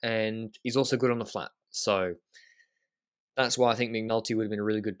 And he's also good on the flat. So that's why I think McNulty would have been a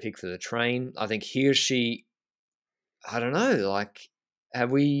really good pick for the train. I think Hirschi, I don't know, like, what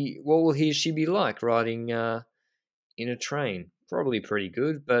will Hirschi be like riding in a train? Probably pretty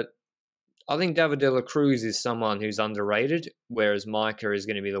good, but I think David de la Cruz is someone who's underrated, whereas Majka is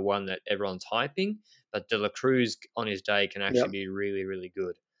going to be the one that everyone's hyping. But de la Cruz on his day can actually be really, really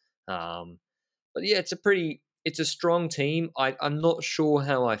good. But yeah, it's a strong team. I'm not sure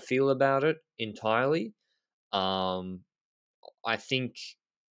how I feel about it entirely. I think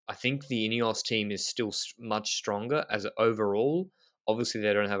the Ineos team is still much stronger as overall. Obviously,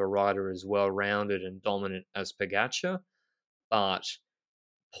 they don't have a rider as well rounded and dominant as Pogacar, but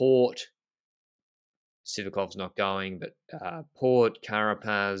Port, Sivakov's not going, but Port,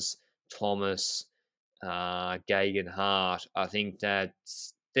 Carapaz, Thomas, Geoghegan Hart, I think that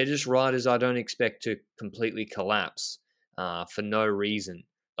they're just riders I don't expect to completely collapse for no reason.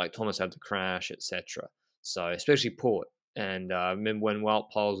 Like Thomas had the crash, etc. So especially Port, and I remember when Wout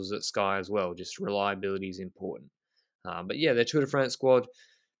Poels was at Sky as well. Just reliability is important. But yeah, their Tour de France squad,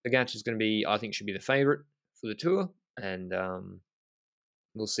 Pogacar is going to be, I think, should be the favourite for the Tour, and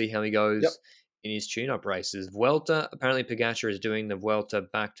we'll see how he goes Yep. in his tune-up races. Vuelta, apparently Pogacar is doing the Vuelta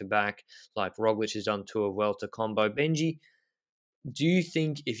back-to-back, like Roglic has done Tour Vuelta combo. Benji, do you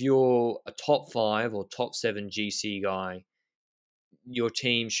think if you're a top 5 or top 7 GC guy, your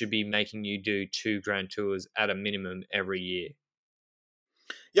team should be making you do 2 Grand Tours at a minimum every year?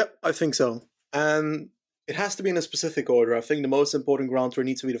 Yep, I think so. And it has to be in a specific order. I think the most important Grand Tour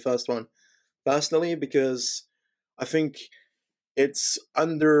needs to be the first one, personally, because I think it's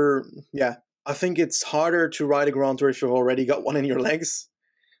I think it's harder to ride a Grand Tour if you've already got one in your legs.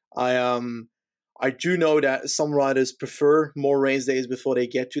 I do know that some riders prefer more race days before they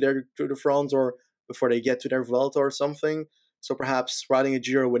get to their Tour de France or before they get to their Vuelta or something. So perhaps riding a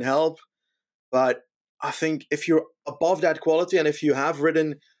Giro would help. But I think if you're above that quality and if you have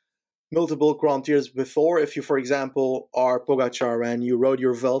ridden multiple Grand Tours before, if you, for example, are Pogacar and you rode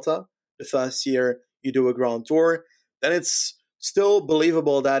your Vuelta the first year you do a Grand Tour, then it's still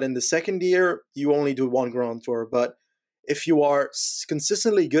believable that in the second year you only do one Grand Tour. But if you are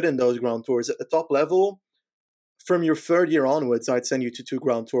consistently good in those Grand Tours at the top level, from your third year onwards, I'd send you to 2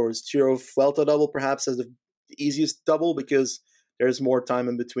 Grand Tours. Giro Vuelta double perhaps as the easiest double because there's more time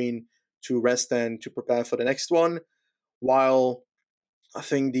in between to rest and to prepare for the next one. while I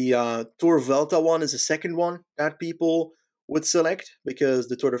think the Tour Vuelta one is the second one that people would select because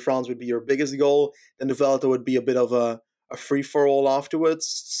the Tour de France would be your biggest goal. Then the Vuelta would be a bit of a free for all afterwards.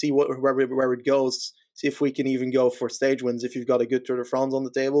 See where it goes. See if we can even go for stage wins if you've got a good Tour de France on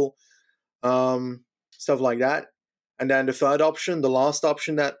the table. Stuff like that. And then the third option, the last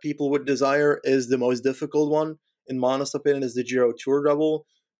option that people would desire, is the most difficult one, in my honest opinion, is the Giro Tour double.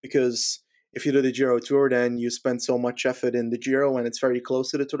 Because if you do the Giro Tour, then you spend so much effort in the Giro, and it's very close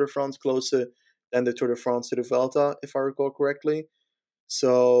to the Tour de France, closer than the Tour de France to the Vuelta, if I recall correctly.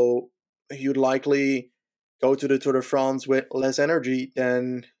 So you'd likely go to the Tour de France with less energy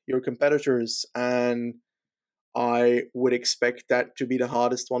than your competitors, and I would expect that to be the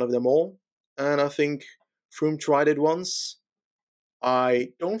hardest one of them all. And I think Froome tried it once. I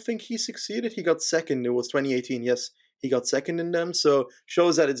don't think he succeeded. He got second. It was 2018. Yes, he got second in them. So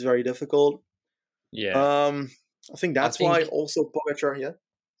shows that it's very difficult. Yeah. I think I that's why think also Pogacar. Yeah,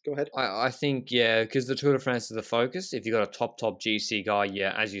 go ahead. I think, yeah, because the Tour de France is the focus. If you've got a top GC guy,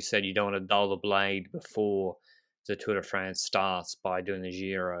 yeah, as you said, you don't want to dull the blade before the Tour de France starts by doing the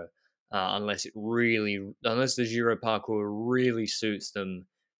Giro, unless the Giro parkour really suits them,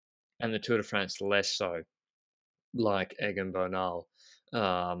 and the Tour de France less so, like Egan Bernal.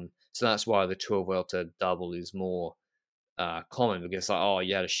 So that's why the Tour Vuelta double is more common, because like, oh,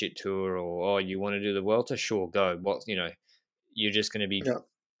 you had a shit tour, or oh, you want to do the Vuelta, sure, go. You're just going to be Yeah,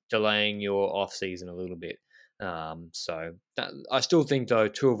 delaying your off season a little bit. So that, I still think though,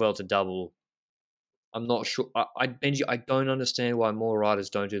 Tour Vuelta double. I'm not sure. Benji, I don't understand why more riders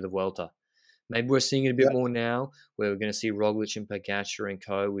don't do the Vuelta. Maybe we're seeing it a bit yeah. more now, where we're going to see Roglic and Pogacar and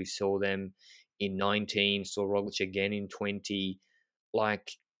co. We saw them in 19, saw Roglic again in 20.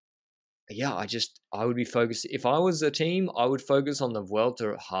 Like, yeah, I would be focused. If I was a team, I would focus on the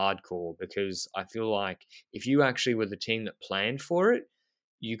Vuelta hardcore, because I feel like if you actually were the team that planned for it,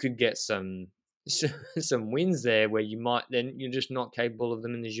 you could get some some wins there where you're just not capable of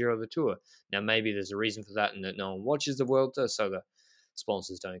them in the Giro of the Tour. Now maybe there's a reason for that, and that no one watches the Vuelta, so the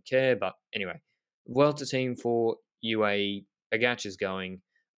sponsors don't care. But anyway, Vuelta team for UAE, Pogacar's going.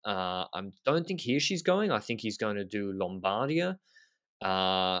 I don't think she's going. I think he's going to do Lombardia.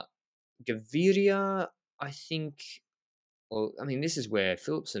 Uh, Gaviria, I think. Well, I mean, this is where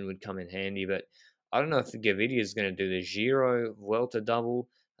Philipsen would come in handy, but I don't know if Gaviria is going to do the Giro Vuelta double.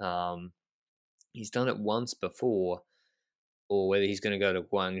 Um, he's done it once before, or whether he's going to go to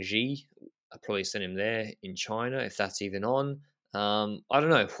Guangxi. I'll probably send him there in China, if that's even on. I don't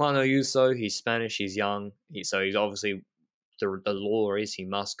know. Juan Ayuso, he's Spanish, he's young, so he's obviously, the law is he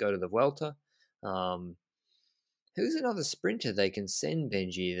must go to the Vuelta. Um, who's another sprinter they can send,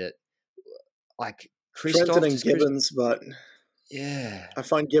 Benji, that, like, Trenton Christoph? and Gibbons, but Yeah, I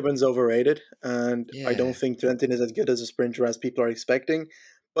find Gibbons overrated, and I don't yeah. think Trenton is as good as a sprinter as people are expecting.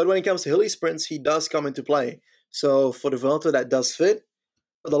 But when it comes to hilly sprints, he does come into play. So for the Vuelta, that does fit.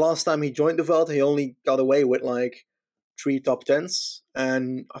 But the last time he joined the Vuelta, he only got away with like 3 top 10s,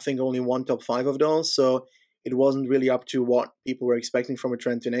 and I think only 1 top 5 of those. So it wasn't really up to what people were expecting from a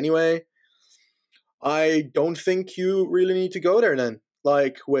Trenton anyway. I don't think you really need to go there then,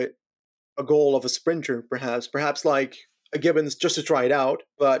 like with a goal of a sprinter, perhaps like a Gibbons just to try it out.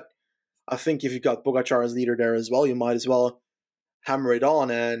 But I think if you've got Pogacar as leader there as well, you might as well hammer it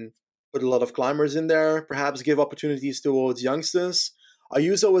on and put a lot of climbers in there. Perhaps give opportunities towards youngsters.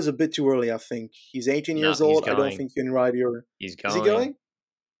 Ayuso is a bit too early, I think. He's 18 No, years he's old. I don't going. think you can ride your. He's Is he going. going?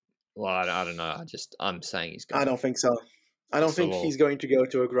 Well, I don't know. I'm saying he's I going. don't think so. I don't It's the think law. he's going to go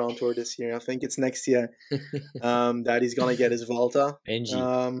to a Grand Tour this year. I think it's next year that he's going to get his Volta. Benji,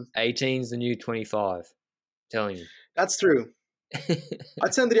 Um, 18's the new 25. Telling you. that's true.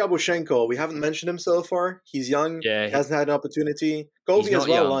 I'd send Ryaboshenko. We haven't mentioned him so far. He's young. Yeah, He hasn't had an opportunity. he's Kovi as not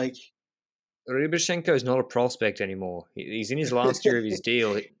well. young. Like Rybachenko is not a prospect anymore. He's in his last year of his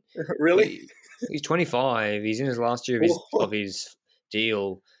deal. really? He's 25. He's in his last year of Whoa. his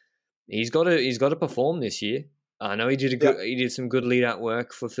deal. He's got to perform this year. I know Yeah. he did some good lead out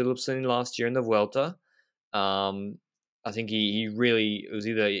work for Philipsen last year in the Vuelta. I think he really, it was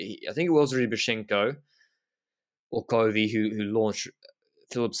either, I think it was Rybachenko or Covey who launched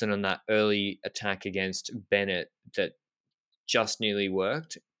Philipsen on that early attack against Bennett that just nearly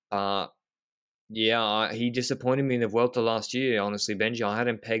worked. Yeah, he disappointed me in the Vuelta last year, honestly, Benji. I had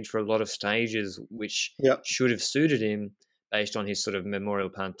him pegged for a lot of stages, which Yeah. should have suited him based on his sort of Memorial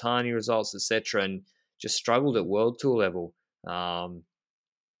Pantani results, etc., and just struggled at World Tour level.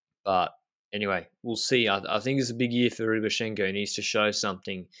 But anyway, we'll see. I think it's a big year for Rybachenko. He needs to show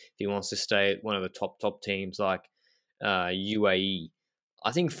something if he wants to stay at one of the top teams like UAE.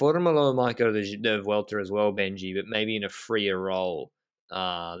 I think Formolo might go to the Vuelta as well, Benji, but maybe in a freer role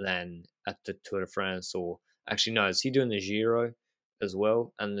than at the Tour de France. Or actually, no, is he doing the Giro as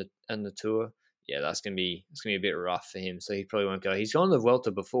well and the Tour? Yeah, that's gonna be a bit rough for him. So he probably won't go. He's gone the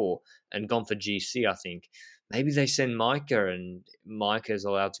Vuelta before and gone for GC. I think maybe they send Micah and Micah is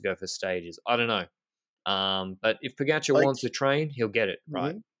allowed to go for stages. I don't know. But if Pogacar Like, wants to train, he'll get it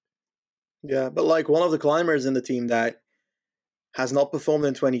right. mhm. Yeah, but like one of the climbers in the team that has not performed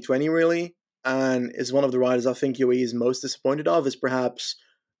in 2020 really, and is one of the riders I think UAE is most disappointed of is perhaps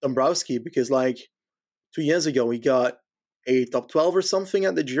Dombrowski, because like 2 years ago he got a top 12 or something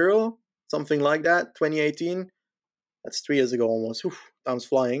at the Giro, something like that, 2018. That's 3 years ago almost. Oof, time's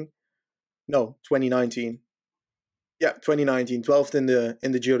flying. No, 2019. Yeah, 2019, 12th in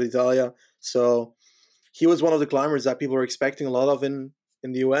the Giro d'Italia. So he was one of the climbers that people were expecting a lot of in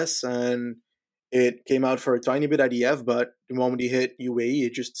the US, and it came out for a tiny bit at EF, but the moment he hit UAE,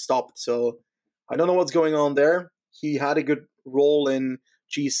 it just stopped. So I don't know what's going on there. He had a good role in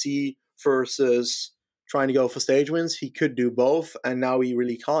GC versus trying to go for stage wins. He could do both, and now he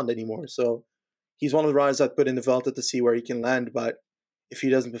really can't anymore. So he's one of the riders I'd put in the Vuelta to see where he can land, but if he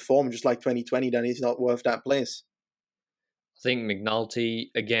doesn't perform just like 2020, then he's not worth that place. I think McNulty,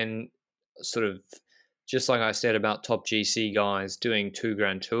 again, sort of just like I said about top GC guys doing 2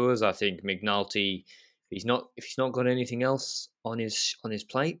 Grand Tours. I think McNulty, if he's not got anything else on his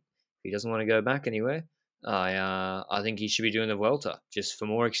plate, if he doesn't want to go back anywhere, I think he should be doing the Vuelta just for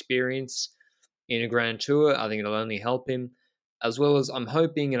more experience in a Grand Tour. I think it'll only help him, as well as I'm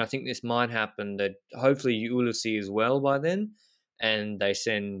hoping, and I think this might happen, that hopefully Ulissi as well by then, and they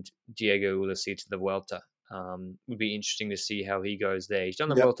send Diego Ulissi to the Vuelta. Would be interesting to see how he goes there. He's done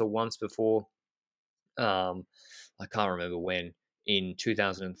the Yep. Vuelta once before. I can't remember when, in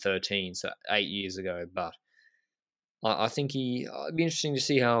 2013, so 8 years ago. But I think it'd be interesting to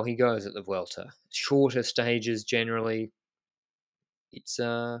see how he goes at the Vuelta. Shorter stages generally.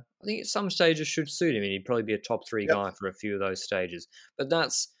 I think some stages should suit him, and he'd probably be a top 3 Yep. guy for a few of those stages. But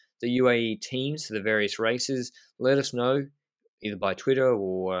that's the UAE teams for the various races. Let us know either by Twitter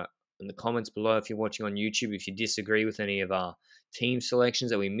or in the comments below if you're watching on YouTube if you disagree with any of our team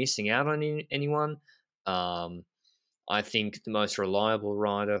selections. Are we missing out on anyone? I think the most reliable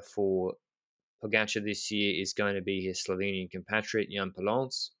rider for Pogacar this year is going to be his Slovenian compatriot Jan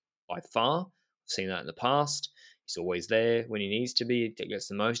Palance by far. I've seen that in the past. He's always there when he needs to be. He gets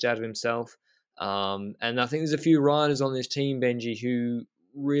the most out of himself. And I think there's a few riders on this team, Benji, who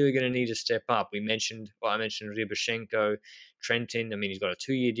really going to need to step up. I mentioned Rybachenko, Trentin. I mean, he's got a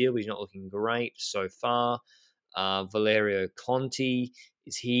 2-year deal, but he's not looking great so far. Valerio Conti,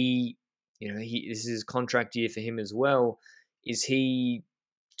 is he? This is his contract year for him as well. Is he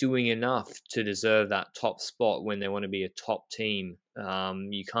doing enough to deserve that top spot when they want to be a top team?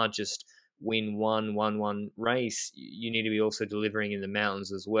 You can't just win one race. You need to be also delivering in the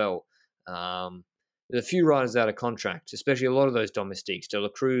mountains as well. There's a few riders out of contract, especially a lot of those domestiques. De La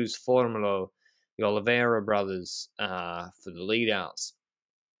Cruz, Formolo, the Oliveira brothers for the lead-outs.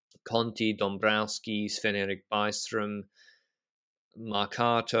 Conti, Dombrowski, Sven-Erik Byström,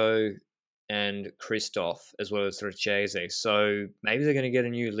 Marcato, and Christoph, as well as Richese. So maybe they're going to get a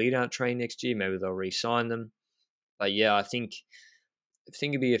new lead-out train next year. Maybe they'll re-sign them. But yeah, I think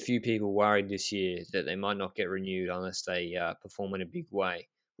it'd be a few people worried this year that they might not get renewed unless they perform in a big way.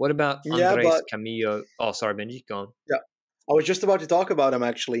 What about Yeah, Andres but Camillo? Oh, sorry, Benji, go on. yeah, I was just about to talk about him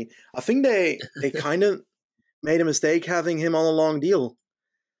actually. I think they kind of made a mistake having him on a long deal.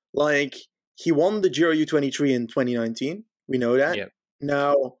 Like, he won the Giro U23 in 2019. We know that. Yep.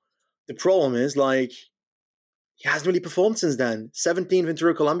 Now, the problem is, like, he hasn't really performed since then. 17th in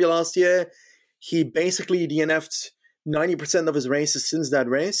Tour Colombia last year. He basically DNF'd 90% of his races since that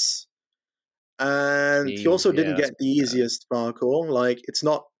race. And he also didn't get the easiest parcours. Like,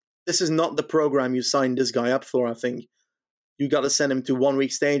 this is not the program you signed this guy up for, I think. You got to send him to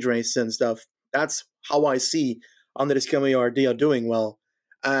 1-week stage races and stuff. That's how I see Andres Camillo are doing well.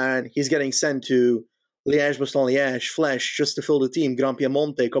 And he's getting sent to Liège-Bastogne-Liège, Flèche, just to fill the team, Gran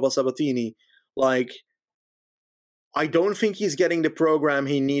Piemonte, Coppa Sabatini. Like, I don't think he's getting the program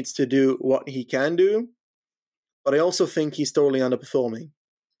he needs to do what he can do, but I also think he's totally underperforming.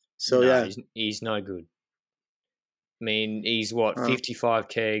 So, no, yeah. he's no good. I mean, he's 55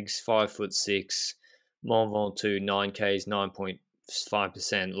 kegs, 5'6", Mont Ventoux 9Ks,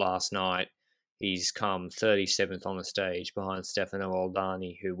 9.5% last night. He's come 37th on the stage behind Stefano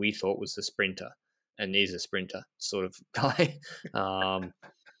Oldani, who we thought was a sprinter and is a sprinter sort of guy,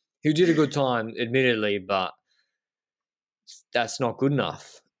 who did a good time, admittedly, but that's not good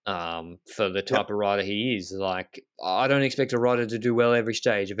enough. for the Yep. type of rider he is. Like, I don't expect a rider to do well every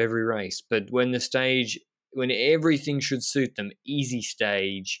stage of every race, but when everything should suit them, easy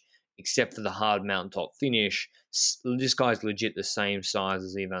stage, except for the hard mountaintop finish, this guy's legit the same size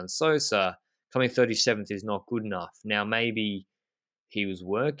as Ivan Sosa. Coming 37th is not good enough. Now, maybe he was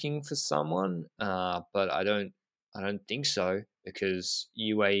working for someone, but I don't think so, because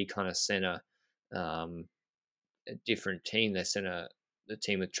UAE kind of sent a different team. They sent the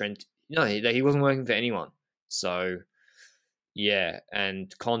team with Trent. No, he wasn't working for anyone. So yeah,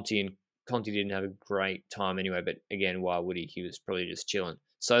 and Conti didn't have a great time anyway. But again, why would he? He was probably just chilling.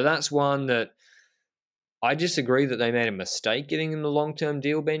 So that's one that I disagree that they made a mistake giving him the long term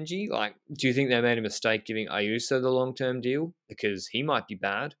deal, Benji. Like, do you think they made a mistake giving Ayuso the long term deal? Because he might be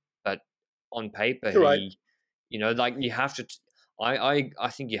bad, but on paper, You're right. like you have to. I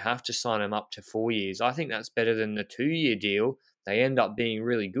think you have to sign him up to 4 years. I think that's better than the 2 year deal. They end up being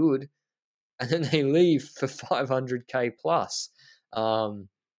really good, and then they leave for 500K plus.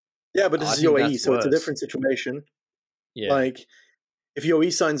 Yeah, but this I is think UAE, that's so it's a worse. different situation. Yeah, Like, if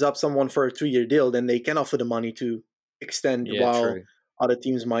UAE signs up someone for a 2-year deal, then they can offer the money to extend yeah, while true. other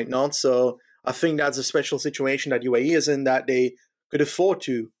teams might not. So I think that's a special situation that UAE is in, that they could afford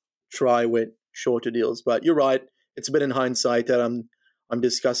to try with shorter deals. But you're right; it's a bit in hindsight that I'm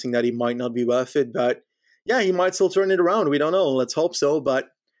discussing that he might not be worth it. But yeah, he might still turn it around. We don't know. Let's hope so. But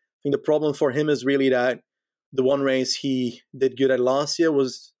I think the problem for him is really that the one race he did good at last year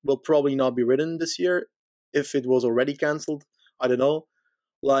will probably not be ridden this year if it was already cancelled. I don't know.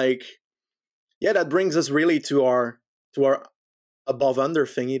 Like, yeah, that brings us really to our above under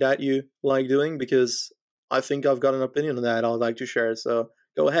thingy that you like doing, because I think I've got an opinion on that I'd like to share. So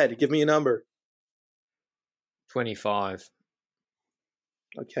go ahead, give me a number. 25.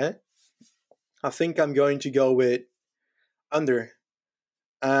 Okay. I think I'm going to go with under.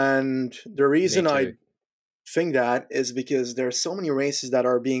 And the Me reason too. I think that is because there are so many races that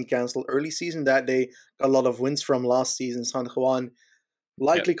are being cancelled early season that they got a lot of wins from last season. San Juan, Yep.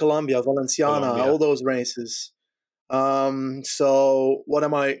 likely Colombia, Valenciana, all Colombia. those races. So what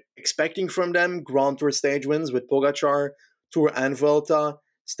am I expecting from them? Grand Tour stage wins with Pogacar, Tour and Vuelta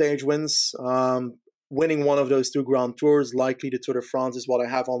stage wins. Winning one of those two Grand Tours, likely the Tour de France, is what I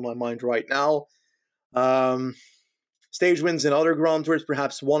have on my mind right now. Um, Stage wins in other Grand Tours,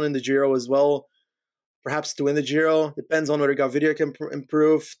 perhaps one in the Giro as well. Perhaps two in the Giro. Depends on whether Gaviria can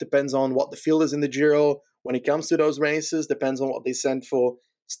improve. Depends on what the field is in the Giro when it comes to those races. Depends on what they send for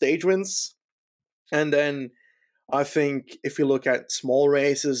stage wins. And then I think if you look at small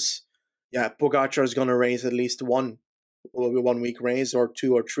races, yeah, Pogacar is going to race at least one 1 week race, or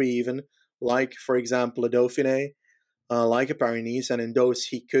two or three even. Like, for example, a Dauphiné, like a Paris-Nice, and in those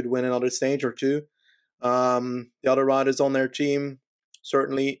he could win another stage or two. The other riders on their team,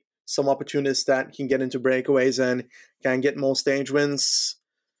 certainly some opportunists that can get into breakaways and can get more stage wins.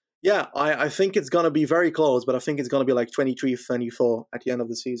 Yeah, I think it's going to be very close, but I think it's going to be like 23, 24 at the end of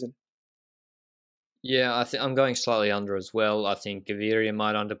the season. Yeah, I think I'm going slightly under as well. I think Gaviria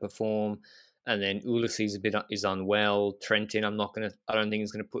might underperform, and then Ulysses is unwell. Trentin, I don't think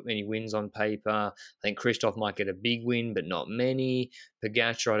he's gonna put many wins on paper. I think Christoph might get a big win, but not many.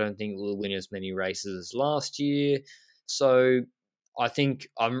 Pogacar, I don't think will win as many races as last year. So I think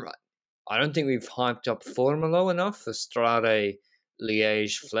I don't think we've hyped up Formula enough for Strade,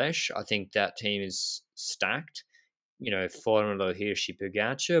 Liège, Flesh. I think that team is stacked. Formula, Hirschi,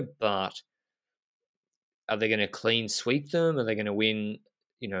 Pogacar, but are they going to clean sweep them? Are they going to win,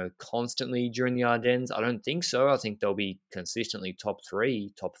 constantly during the Ardennes? I don't think so. I think they'll be consistently top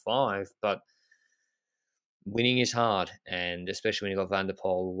 3, top 5, but winning is hard, and especially when you've got Van der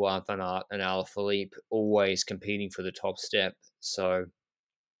Poel, Wout van Aert, and Alaphilippe always competing for the top step. So,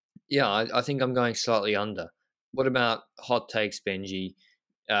 yeah, I think I'm going slightly under. What about hot takes, Benji?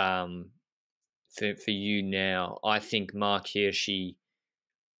 Um, for you now, I think Mark Hirschi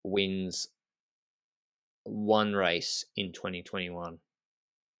wins one race in 2021.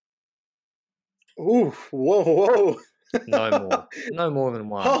 Ooh, whoa, whoa. No more. No more than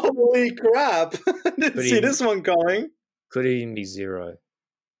one. Holy crap. Didn't Could see even this one coming. could even be zero.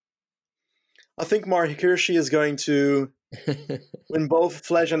 I think Mark Hirschi is going to win both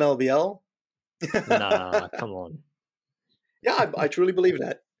Fledge and LBL. Nah, come on. Yeah, I truly believe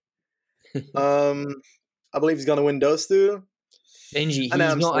that. Um, I believe he's going to win those two. Benji, And he's not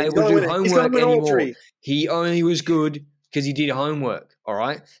Amstel. He's able going to to do win it. He's going to homework win all anymore. three. He only was good because he did homework. All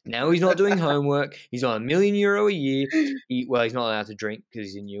right. Now he's not doing homework. He's on €1 million a year. He's not allowed to drink because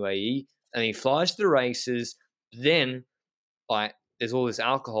he's in UAE, and he flies to the races. Then, there's all this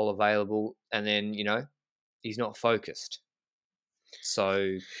alcohol available, and then he's not focused.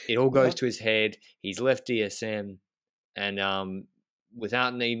 So it all goes to his head. He's left DSM, and he's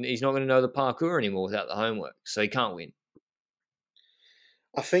not going to know the parkour anymore without the homework, so he can't win.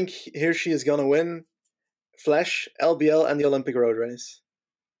 I think Hirschi is going to win Flesh, LBL, and the Olympic road race.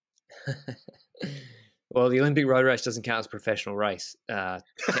 Well, the Olympic road race doesn't count as a professional race,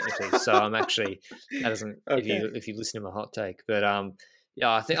 technically. So I'm actually that doesn't. Okay. If you listen to my hot take, but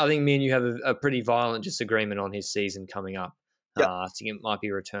yeah, I think me and you have a pretty violent disagreement on his season coming up. Yep. I think it might be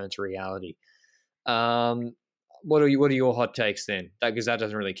a return to reality. What are your hot takes then? Because that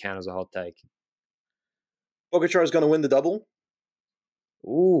doesn't really count as a hot take. Pogacar is going to win the double.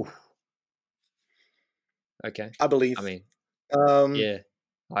 Ooh. Okay. I believe. I mean, yeah.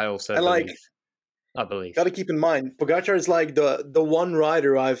 I also believe. I believe. Got to keep in mind, Pogacar is like the one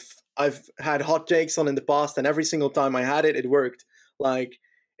rider I've had hot takes on in the past, and every single time I had it, it worked. Like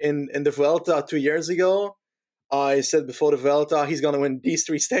in the Vuelta 2 years ago, I said before the Vuelta he's going to win these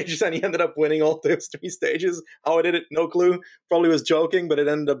 3 stages, and he ended up winning all those 3 stages. How I did it, no clue. Probably was joking, but it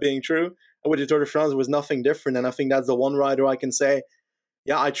ended up being true. And with the Tour de France, it was nothing different, and I think that's the one rider I can say,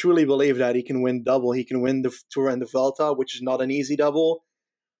 yeah, I truly believe that he can win double. He can win the Tour and the Vuelta, which is not an easy double.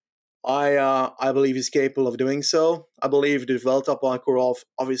 I believe he's capable of doing so. I believe the Vuelta parkour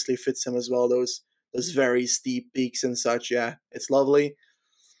obviously fits him as well. Those very steep peaks and such. Yeah, it's lovely.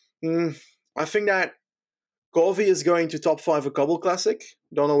 I think that Govi is going to top 5 a Cobble Classic.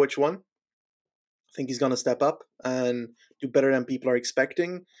 Don't know which one. I think he's going to step up and do better than people are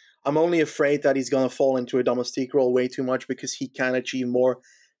expecting. I'm only afraid that he's going to fall into a domestique role way too much because he can achieve more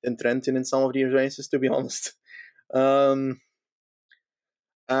than Trentin in some of these races, to be honest.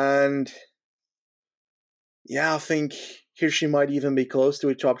 And yeah, I think Hirschi might even be close to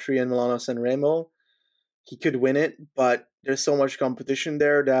a top 3 in Milano-San Remo. He could win it, but there's so much competition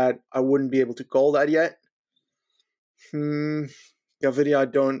there that I wouldn't be able to call that yet.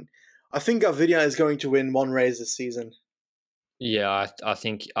 Gaviria, I think Gaviria is going to win one race this season. Yeah, I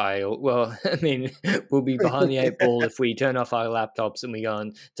think I mean, we'll be behind the 8 ball if we turn off our laptops and we go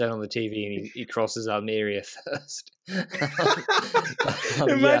and turn on the TV and he crosses Almeria first.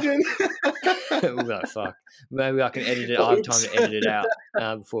 Imagine. Oh, fuck. Maybe I can edit it. I have time to edit it out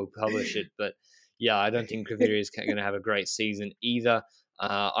before we publish it. But yeah, I don't think Gaviria is going to have a great season either.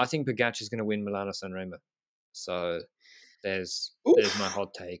 I think Pogacar is going to win Milano-San Remo. So there's my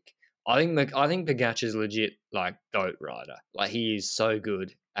hot take. I think Pogacar is legit like GOAT rider. Like he is so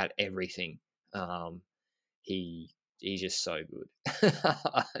good at everything. He's just so good.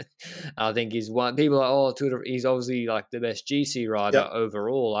 I think he's one. People are he's obviously like the best GC rider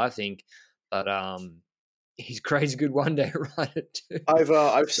overall. I think, but he's crazy good one day rider too.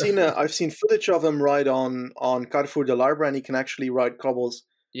 I've seen footage of him ride on Carrefour de l'Arbre, and he can actually ride cobbles.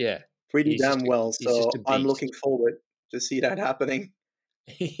 Yeah, pretty damn well. So I'm looking forward to see that happening.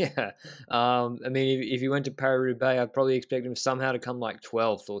 Yeah. I mean, if he went to Paris-Roubaix, I'd probably expect him somehow to come like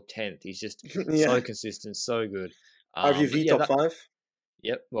 12th or 10th. He's just so consistent, so good. RVV top 5?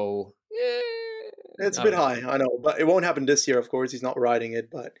 Yep. Well, it's a bit high, I know, but it won't happen this year, of course. He's not riding it,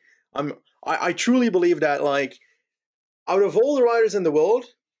 but I truly believe that, like, out of all the riders in the world,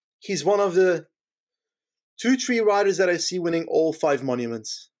 he's one of the 2-3 riders that I see winning all 5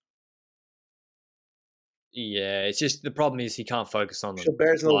 monuments. Yeah, it's just the problem is he can't focus on them.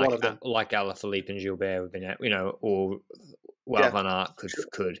 Gilbert's not one of them. Like Alaphilippe and Gilbert have been at, or Van Aert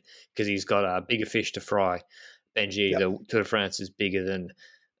could because he's got a bigger fish to fry. Benji, the Tour de France is bigger than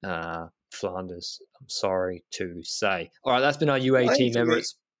Flanders. I'm sorry to say. All right, that's been our UAE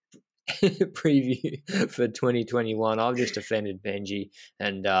Emirates preview for 2021. I've just offended Benji,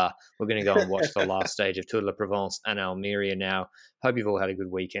 and we're going to go and watch the last stage of Tour de Provence and Almeria now. Hope you've all had a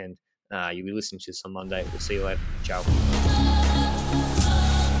good weekend. You'll be listening to this on Monday. We'll see you later. Ciao.